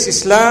embrace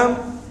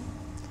Islam.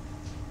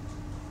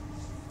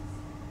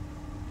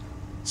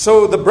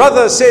 So the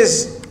brother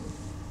says,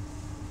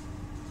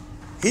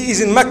 he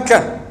is in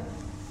Mecca.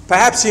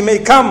 Perhaps he may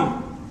come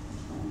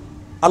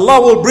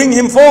Allah will bring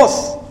him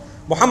forth.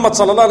 Muhammad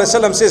sallallahu alaihi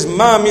wasallam says,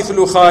 "Ma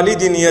mithlu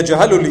Khalidin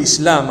yajhalul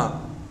Islama."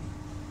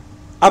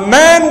 A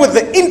man with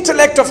the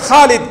intellect of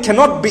Khalid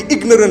cannot be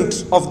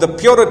ignorant of the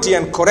purity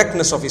and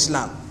correctness of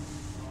Islam.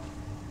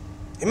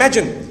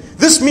 Imagine,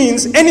 this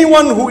means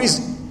anyone who is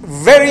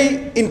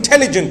very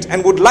intelligent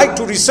and would like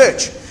to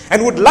research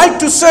and would like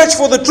to search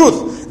for the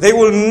truth, they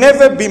will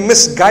never be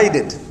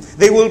misguided.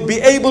 They will be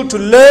able to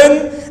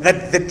learn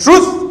that the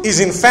truth is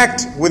in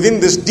fact within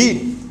this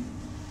deen.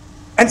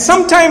 And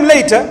sometime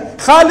later,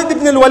 Khalid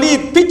ibn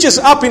al-Walid pitches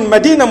up in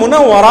Medina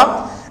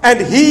Munawwara,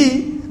 and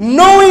he,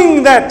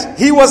 knowing that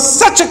he was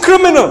such a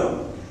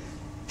criminal,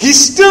 he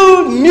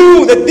still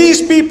knew that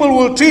these people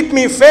will treat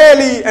me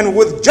fairly and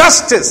with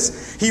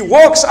justice. He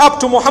walks up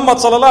to Muhammad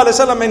sallallahu alaihi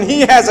wasallam and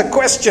he has a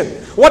question.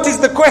 What is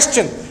the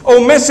question?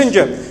 O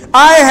Messenger,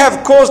 I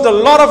have caused a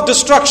lot of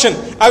destruction.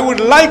 I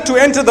would like to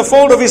enter the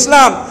fold of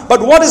Islam,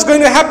 but what is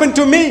going to happen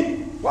to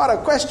me? What a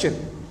question.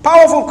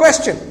 Powerful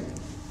question.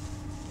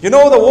 You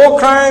know the war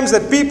crimes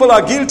that people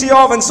are guilty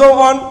of and so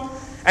on.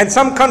 And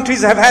some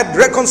countries have had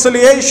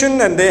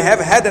reconciliation and they have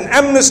had an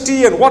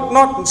amnesty and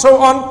whatnot and so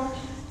on.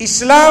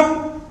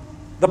 Islam,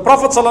 the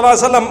Prophet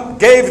ﷺ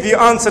gave the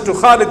answer to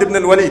Khalid ibn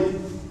al-Walid.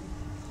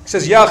 He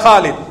says, Ya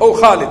Khalid, oh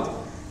Khalid,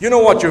 you know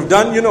what you've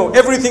done. You know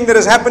everything that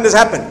has happened has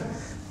happened.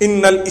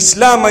 Inna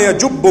al-Islam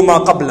yajubbu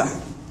ma qabla.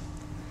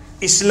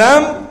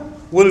 Islam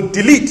will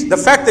delete, the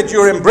fact that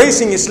you're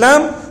embracing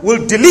Islam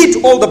will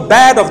delete all the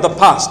bad of the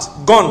past.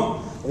 Gone.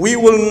 We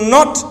will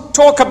not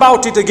talk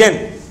about it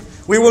again.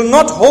 We will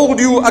not hold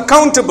you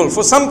accountable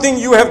for something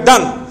you have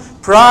done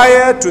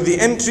prior to the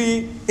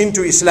entry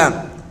into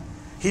Islam.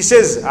 He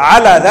says,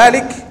 Ala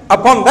dhalik,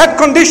 upon that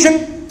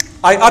condition,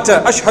 I utter,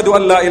 Ashhadu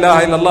an la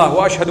ilaha illallah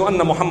wa ashhadu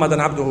anna Muhammadan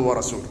abduhu wa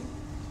rasuluh.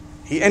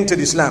 He entered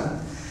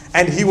Islam.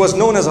 And he was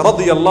known as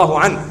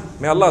radiyallahu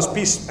anhu. May Allah's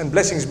peace and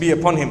blessings be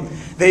upon him.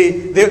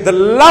 The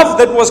love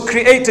that was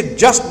created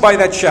just by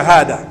that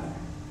shahada.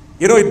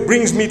 You know, it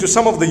brings me to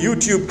some of the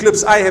YouTube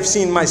clips I have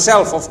seen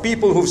myself of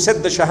people who've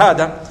said the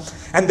shahada.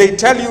 And they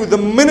tell you the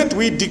minute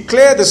we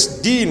declare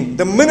this deen,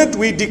 the minute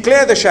we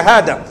declare the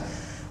shahada,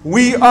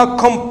 we are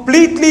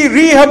completely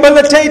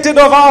rehabilitated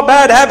of our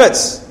bad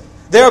habits.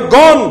 They are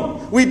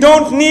gone. We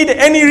don't need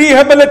any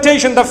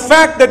rehabilitation. The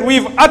fact that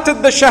we've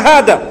uttered the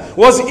shahada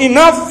was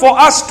enough for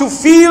us to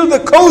feel the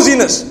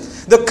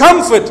coziness, the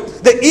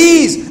comfort, the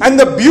ease and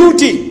the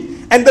beauty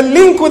and the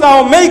link with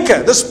our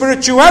Maker, the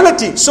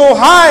spirituality so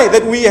high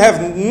that we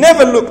have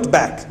never looked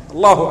back.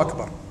 Allahu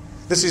Akbar.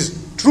 This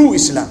is true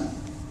Islam.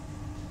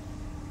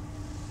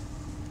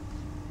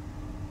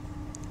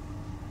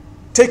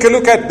 Take a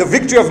look at the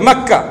victory of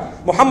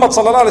Mecca. Muhammad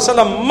sallallahu alaihi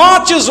wasallam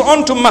marches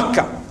on to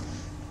Mecca.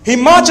 He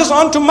marches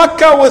on to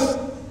Mecca with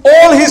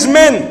all his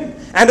men.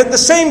 And at the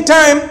same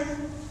time,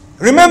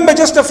 remember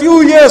just a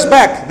few years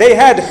back, they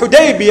had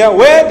Hudaybiyah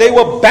where they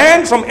were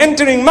banned from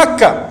entering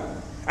Mecca.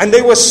 And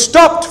they were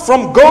stopped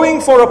from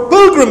going for a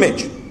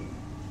pilgrimage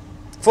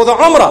for the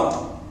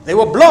Umrah. They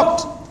were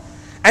blocked.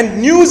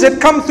 And news had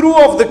come through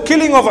of the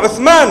killing of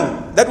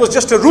Uthman. That was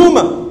just a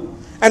rumor.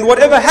 And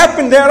whatever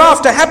happened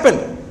thereafter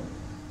happened.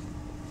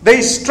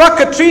 They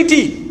struck a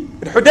treaty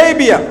at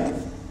Hudaybiyah.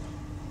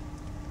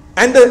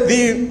 And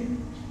the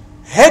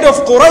head of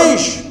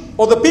Quraysh,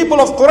 or the people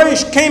of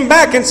Quraysh, came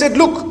back and said,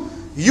 look,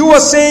 you are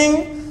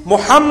saying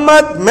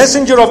Muhammad,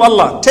 messenger of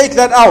Allah. Take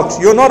that out.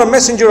 You're not a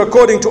messenger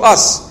according to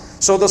us.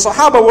 So the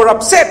Sahaba were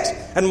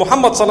upset. And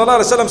Muhammad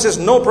sallallahu alaihi wasallam says,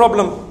 no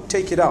problem,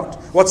 take it out.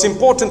 What's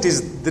important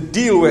is the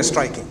deal we're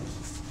striking.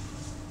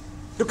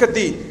 Look at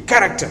the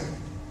character.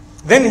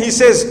 Then he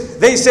says,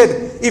 they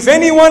said, if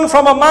anyone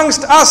from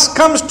amongst us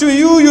comes to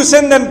you, you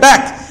send them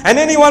back. And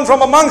anyone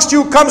from amongst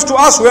you comes to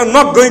us, we are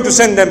not going to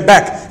send them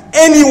back.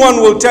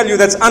 Anyone will tell you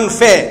that's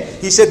unfair.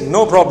 He said,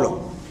 no problem.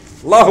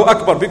 Allahu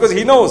Akbar. Because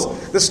he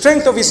knows the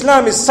strength of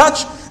Islam is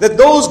such that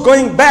those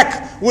going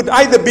back would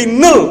either be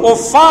nil or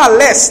far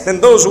less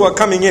than those who are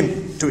coming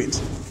in to it.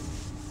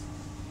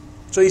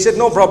 So he said,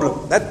 no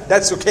problem.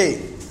 That's okay.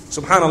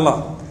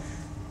 Subhanallah.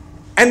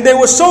 And there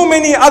were so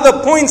many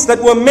other points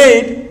that were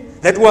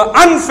made that were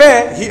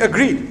unfair. He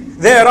agreed.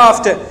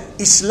 Thereafter,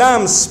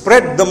 Islam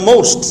spread the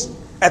most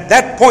at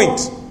that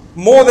point,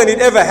 more than it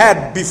ever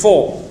had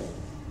before.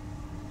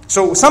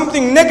 So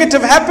something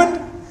negative happened,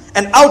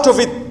 and out of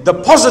it, the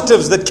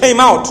positives that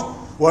came out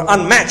were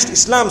unmatched.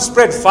 Islam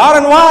spread far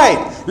and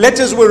wide.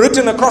 Letters were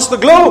written across the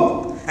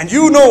globe. And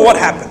you know what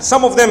happened.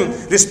 Some of them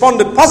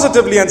responded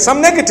positively and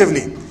some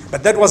negatively.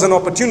 But that was an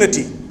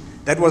opportunity.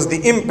 That was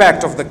the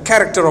impact of the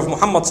character of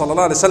Muhammad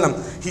sallallahu alaihi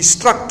wasallam. He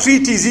struck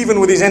treaties even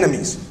with his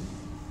enemies.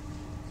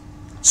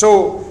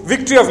 So,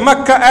 victory of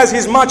Mecca, as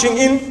he's marching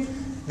in,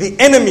 the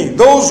enemy,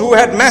 those who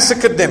had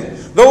massacred them,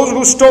 those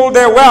who stole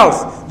their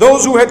wealth,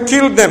 those who had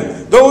killed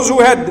them, those who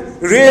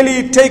had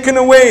really taken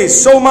away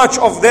so much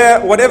of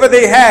their whatever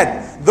they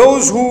had,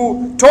 those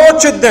who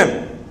tortured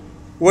them,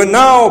 were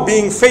now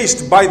being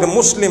faced by the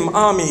Muslim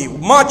army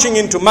marching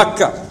into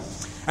Mecca.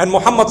 And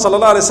Muhammad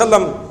sallallahu alaihi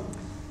wasallam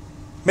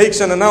makes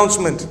an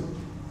announcement: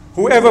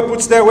 whoever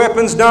puts their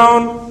weapons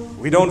down,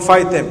 we don't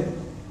fight them.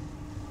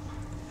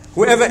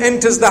 Whoever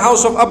enters the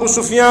house of Abu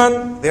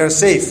Sufyan, they are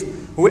safe.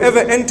 Whoever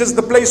enters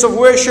the place of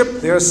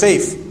worship, they are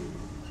safe.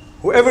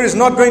 Whoever is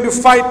not going to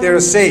fight, they are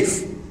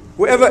safe.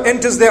 Whoever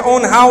enters their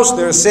own house,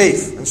 they are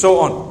safe, and so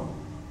on.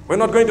 We're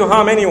not going to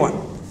harm anyone.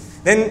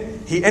 Then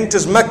he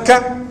enters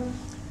Mecca,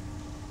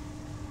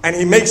 and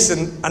he makes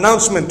an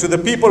announcement to the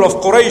people of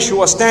Quraysh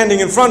who are standing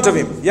in front of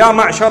him. Ya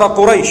ma'shara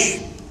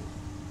Quraysh.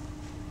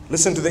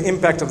 Listen to the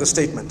impact of the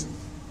statement.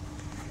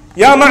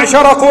 Ya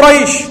ma'shara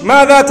Quraysh,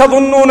 ماذا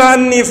تظنون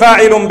أني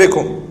فاعل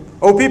بكم?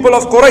 O people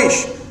of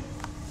Quraysh,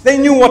 they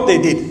knew what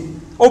they did.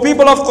 O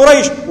people of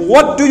Quraysh,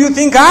 what do you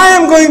think I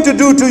am going to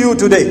do to you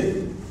today?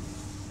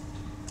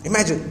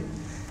 Imagine.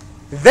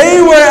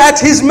 They were at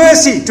his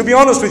mercy, to be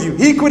honest with you.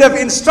 He could have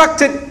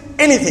instructed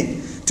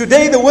anything.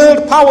 Today the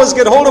world powers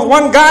get hold of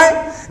one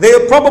guy,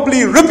 they'll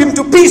probably rip him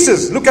to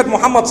pieces. Look at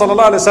Muhammad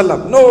sallallahu alaihi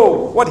wasallam.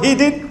 No, what he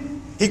did,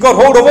 he got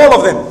hold of all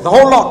of them, the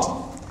whole lot.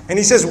 And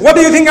he says, what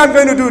do you think I'm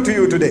going to do to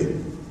you today?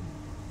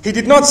 He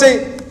did not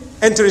say,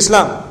 enter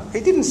Islam.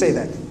 He didn't say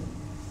that.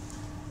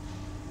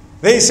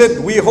 They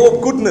said, we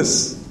hope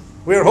goodness.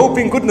 We're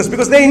hoping goodness,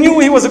 because they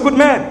knew he was a good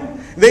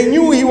man. They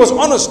knew he was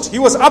honest. He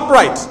was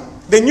upright.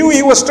 They knew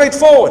he was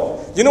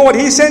straightforward. You know what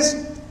he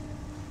says?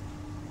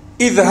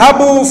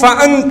 اذهبوا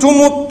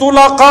فأنتم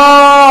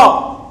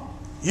الطلقاء.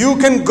 You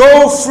can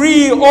go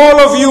free, all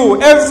of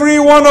you, every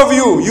one of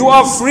you. You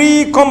are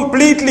free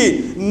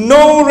completely.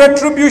 No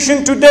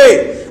retribution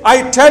today.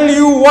 I tell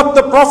you what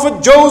the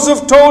Prophet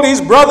Joseph told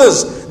his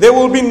brothers. There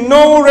will be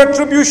no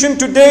retribution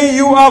today.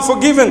 You are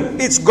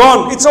forgiven. It's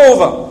gone. It's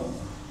over.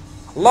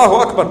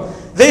 Allahu Akbar.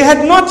 They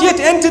had not yet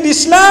entered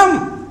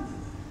Islam.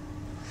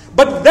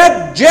 But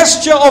that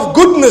gesture of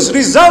goodness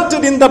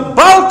resulted in the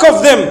bulk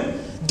of them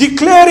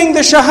declaring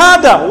the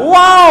Shahada.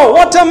 Wow,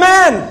 what a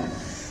man!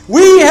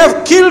 We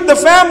have killed the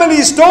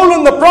family,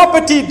 stolen the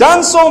property,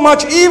 done so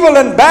much evil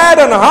and bad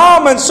and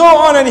harm and so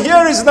on. And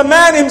here is the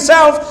man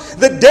himself,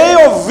 the day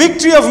of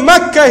victory of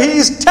Mecca. He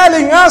is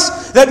telling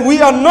us that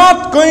we are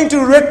not going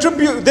to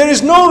retribute. There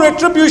is no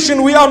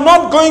retribution. We are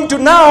not going to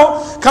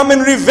now come in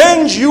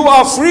revenge. You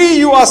are free.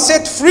 You are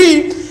set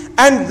free.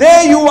 And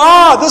there you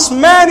are. This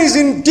man is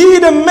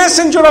indeed a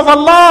messenger of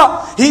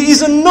Allah. He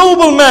is a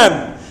noble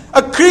man,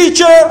 a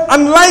creature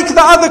unlike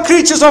the other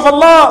creatures of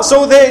Allah.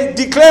 So they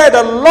declared,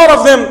 a lot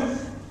of them,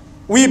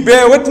 we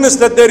bear witness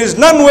that there is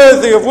none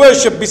worthy of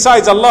worship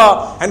besides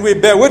Allah, and we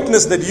bear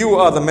witness that you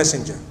are the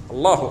messenger.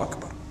 Allahu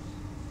Akbar.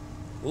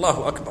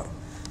 Allahu Akbar.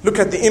 Look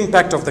at the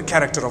impact of the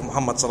character of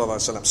Muhammad sallallahu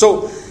alaihi wasallam.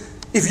 So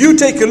if you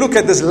take a look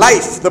at this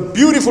life, the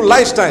beautiful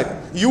lifestyle,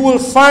 you will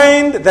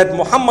find that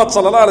Muhammad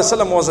sallallahu alaihi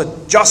wasallam was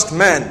a just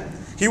man.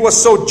 He was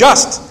so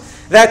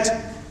just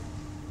that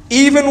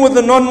even with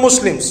the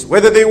non-Muslims,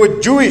 whether they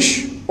were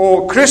Jewish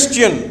or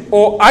Christian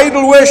or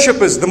idol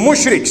worshippers, the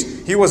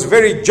mushriks, he was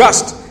very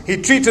just. He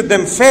treated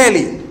them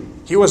fairly.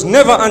 He was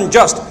never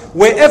unjust.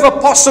 Wherever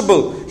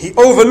possible, he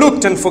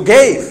overlooked and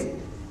forgave.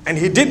 And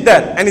he did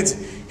that. And it's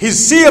his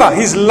seerah,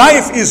 his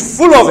life is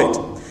full of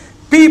it.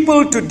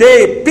 People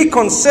today pick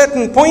on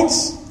certain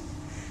points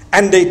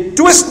and they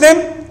twist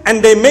them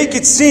and they make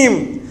it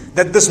seem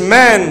that this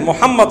man,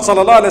 Muhammad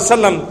sallallahu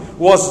alaihi wasallam,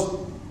 was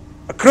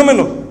a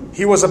criminal.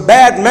 He was a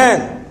bad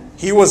man.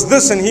 He was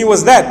this and he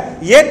was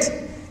that. Yet,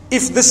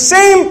 if the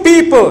same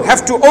people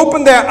have to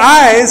open their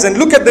eyes and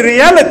look at the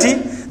reality,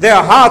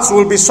 their hearts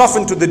will be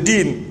softened to the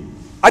deen.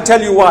 I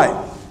tell you why.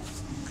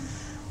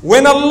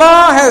 When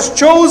Allah has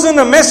chosen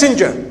a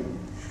messenger,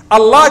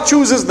 Allah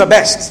chooses the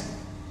best.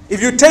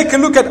 If you take a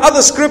look at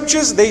other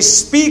scriptures, they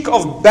speak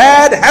of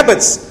bad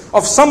habits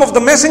of some of the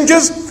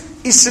messengers.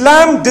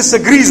 Islam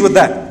disagrees with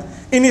that.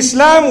 In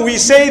Islam, we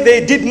say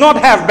they did not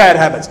have bad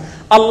habits.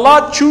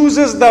 Allah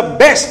chooses the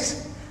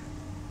best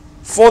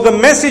for the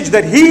message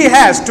that He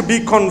has to be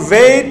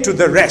conveyed to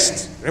the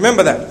rest.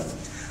 Remember that.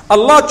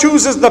 Allah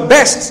chooses the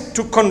best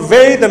to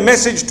convey the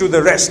message to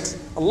the rest.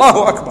 Allahu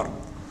Akbar.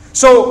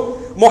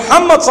 So,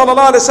 Muhammad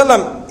sallallahu alaihi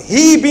wasallam,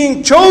 he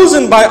being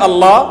chosen by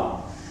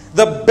Allah,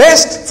 the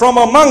best from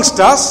amongst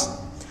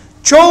us,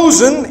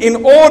 chosen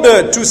in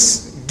order to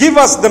give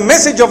us the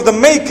message of the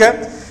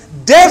Maker,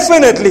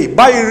 definitely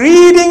by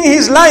reading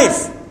his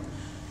life,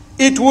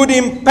 it would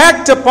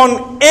impact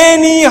upon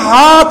any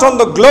heart on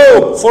the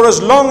globe for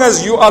as long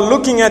as you are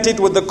looking at it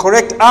with the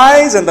correct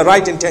eyes and the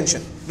right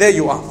intention. There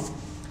you are.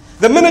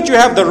 The minute you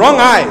have the wrong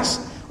eyes,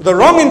 the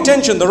wrong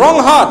intention, the wrong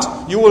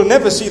heart, you will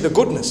never see the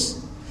goodness.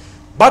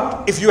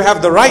 But if you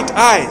have the right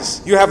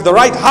eyes, you have the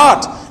right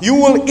heart, you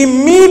will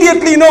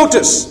immediately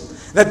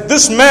notice that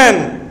this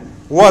man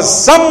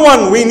was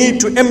someone we need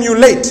to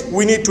emulate,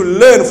 we need to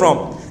learn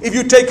from. If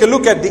you take a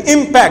look at the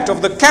impact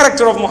of the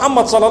character of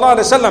Muhammad sallallahu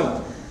alaihi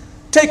wasallam,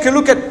 take a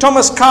look at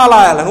Thomas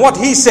Carlyle and what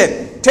he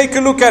said. Take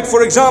a look at,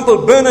 for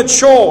example, Bernard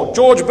Shaw,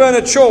 George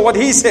Bernard Shaw, what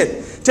he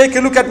said. Take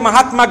a look at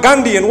Mahatma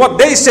Gandhi and what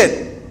they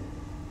said.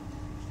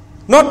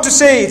 Not to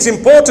say it's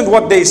important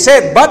what they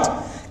said, but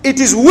it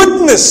is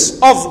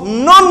witness of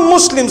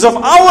non-Muslims of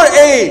our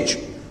age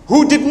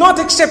who did not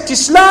accept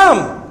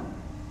Islam.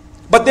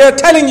 But they are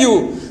telling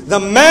you, the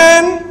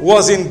man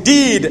was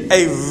indeed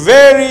a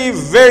very,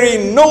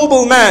 very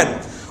noble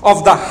man.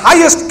 of the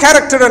highest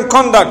character and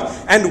conduct,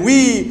 and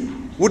we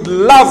would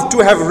love to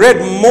have read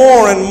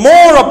more and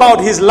more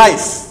about his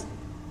life.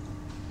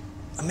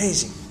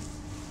 Amazing.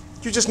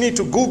 You just need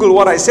to Google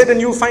what I said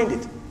and you'll find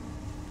it.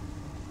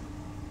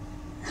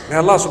 May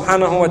Allah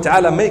subhanahu wa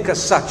ta'ala make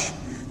us such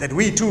that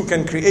we too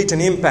can create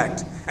an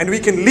impact, and we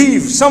can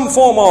leave some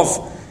form of,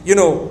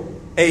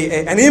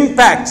 an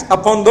impact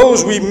upon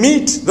those we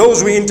meet,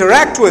 those we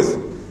interact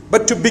with.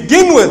 But to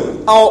begin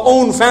with, our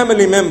own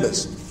family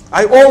members.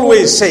 I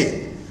always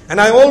say, and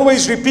I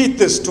always repeat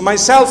this to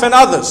myself and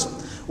others,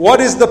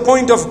 what is the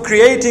point of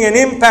creating an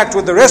impact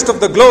with the rest of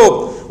the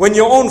globe when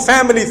your own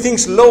family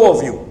thinks low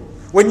of you?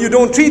 When you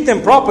don't treat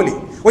them properly?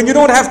 When you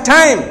don't have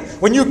time?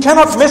 When you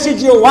cannot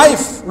message your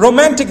wife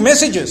romantic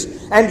messages,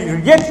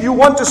 and yet you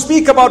want to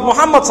speak about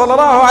Muhammad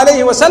sallallahu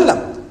alayhi wa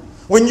sallam?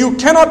 When you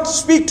cannot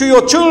speak to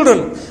your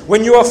children,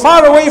 when you are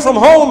far away from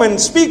home and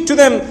speak to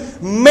them,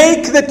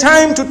 make the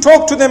time to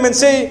talk to them and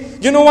say,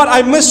 you know what,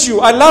 I miss you,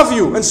 I love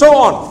you, and so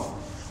on.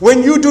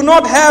 When you do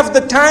not have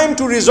the time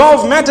to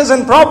resolve matters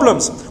and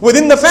problems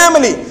within the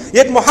family,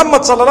 yet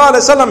Muhammad sallallahu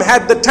alaihi wasallam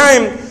had the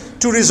time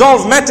to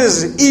resolve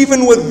matters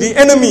even with the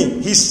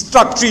enemy. He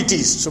struck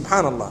treaties.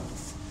 Subhanallah.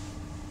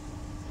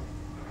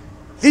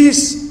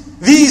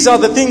 These are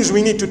the things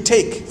we need to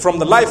take from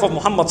the life of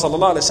Muhammad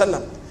sallallahu alaihi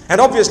wasallam.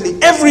 And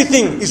obviously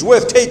everything is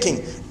worth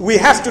taking. We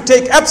have to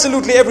take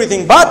absolutely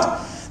everything.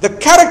 But the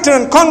character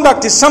and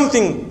conduct is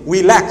something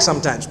we lack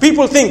sometimes.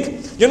 People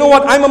think, you know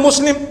what, I'm a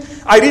Muslim,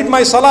 I read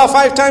my salah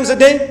 5 times a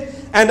day,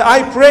 and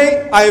I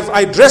pray,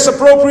 I dress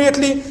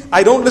appropriately,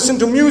 I don't listen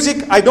to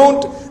music, I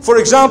don't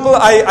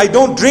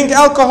drink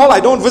alcohol, I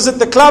don't visit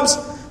the clubs.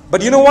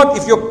 But you know what,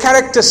 if your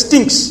character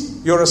stinks,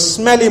 you're a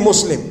smelly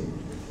Muslim.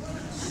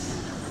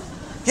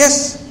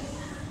 Yes,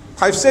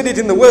 I've said it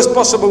in the worst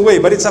possible way,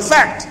 but it's a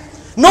fact.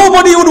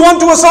 Nobody would want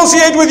to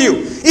associate with you,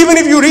 even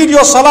if you read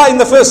your salah in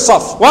the first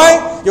saf.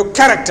 Why? Your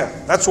character.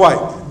 That's why.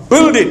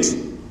 Build it.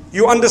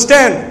 You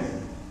understand.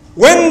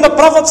 When the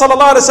Prophet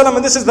ﷺ,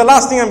 and this is the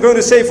last thing I'm going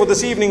to say for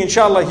this evening,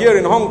 inshallah, here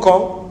in Hong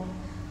Kong.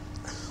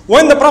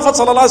 When the Prophet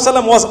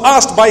ﷺ was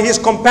asked by his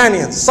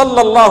companions,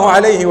 sallallahu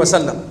alayhi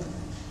wasallam,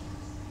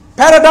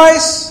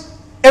 paradise,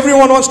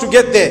 everyone wants to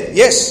get there.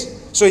 Yes.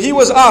 So he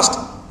was asked,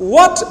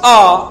 what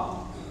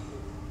are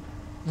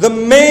the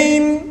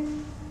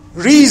main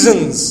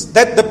reasons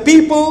that the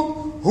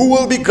people who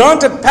will be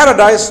granted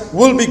paradise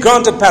will be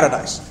granted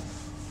paradise?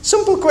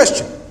 Simple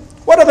question.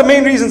 What are the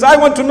main reasons? I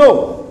want to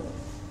know.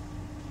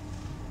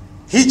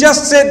 He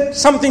just said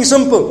something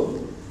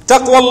simple.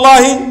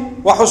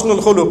 Taqwallahi wa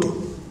husnul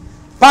khuluqi.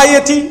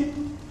 Piety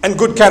and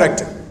good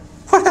character.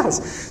 What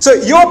else? So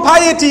your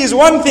piety is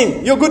one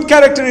thing, your good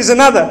character is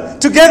another.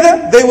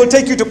 Together they will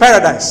take you to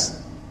paradise.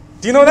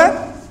 Do you know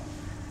that?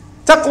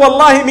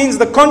 Taqwallahi means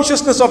the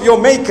consciousness of your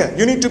maker.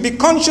 You need to be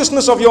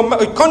conscious of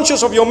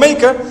your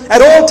maker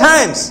at all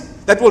times.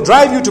 That will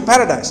drive you to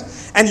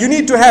paradise. And you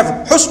need to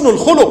have husnul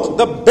khuluq,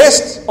 the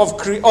best of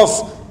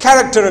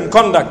character and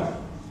conduct.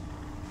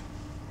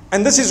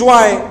 And this is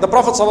why the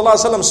Prophet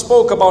ﷺ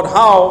spoke about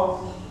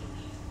how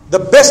the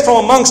best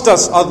from amongst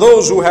us are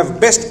those who have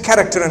best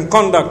character and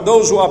conduct,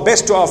 those who are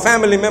best to our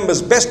family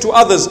members, best to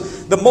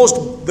others,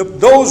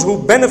 those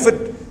who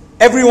benefit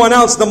everyone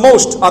else the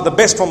most are the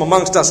best from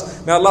amongst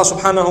us. May Allah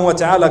subhanahu wa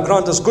ta'ala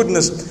grant us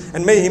goodness,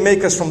 and may He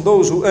make us from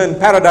those who earn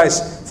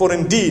paradise. For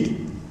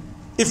indeed,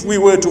 if we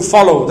were to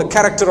follow the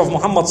character of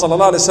Muhammad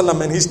sallallahu alaihi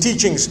wasallam and his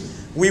teachings,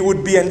 we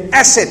would be an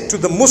asset to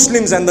the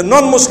Muslims and the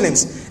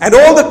non-Muslims and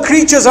all the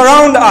creatures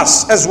around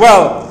us as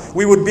well.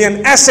 We would be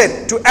an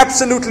asset to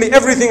absolutely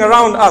everything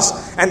around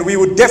us, and we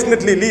would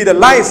definitely lead a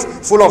life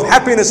full of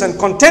happiness and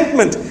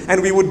contentment,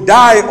 and we would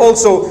die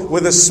also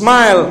with a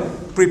smile,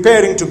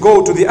 preparing to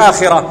go to the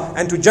akhirah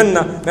and to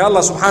Jannah. May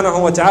Allah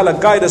subhanahu wa ta'ala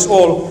guide us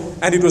all.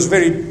 And it was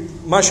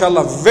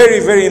mashallah, very,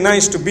 very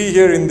nice to be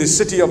here in the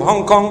city of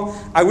Hong Kong.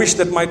 I wish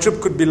that my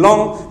trip could be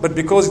long, but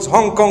because it's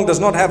Hong Kong does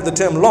not have the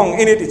term long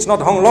in it, it's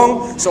not Hong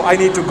Long, so I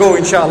need to go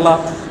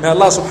inshallah. May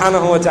Allah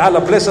subhanahu wa ta'ala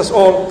bless us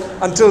all.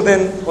 Until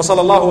then, wa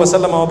sallallahu wa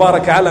sallam wa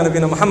baraka ala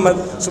nabina Muhammad.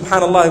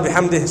 Subhanallah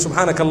bihamdih,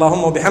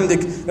 subhanakallahumma wa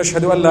bihamdik,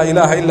 nashhadu an la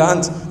ilaha illa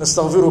ant,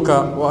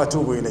 nastaghfiruka wa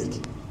atubu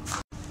ilayk.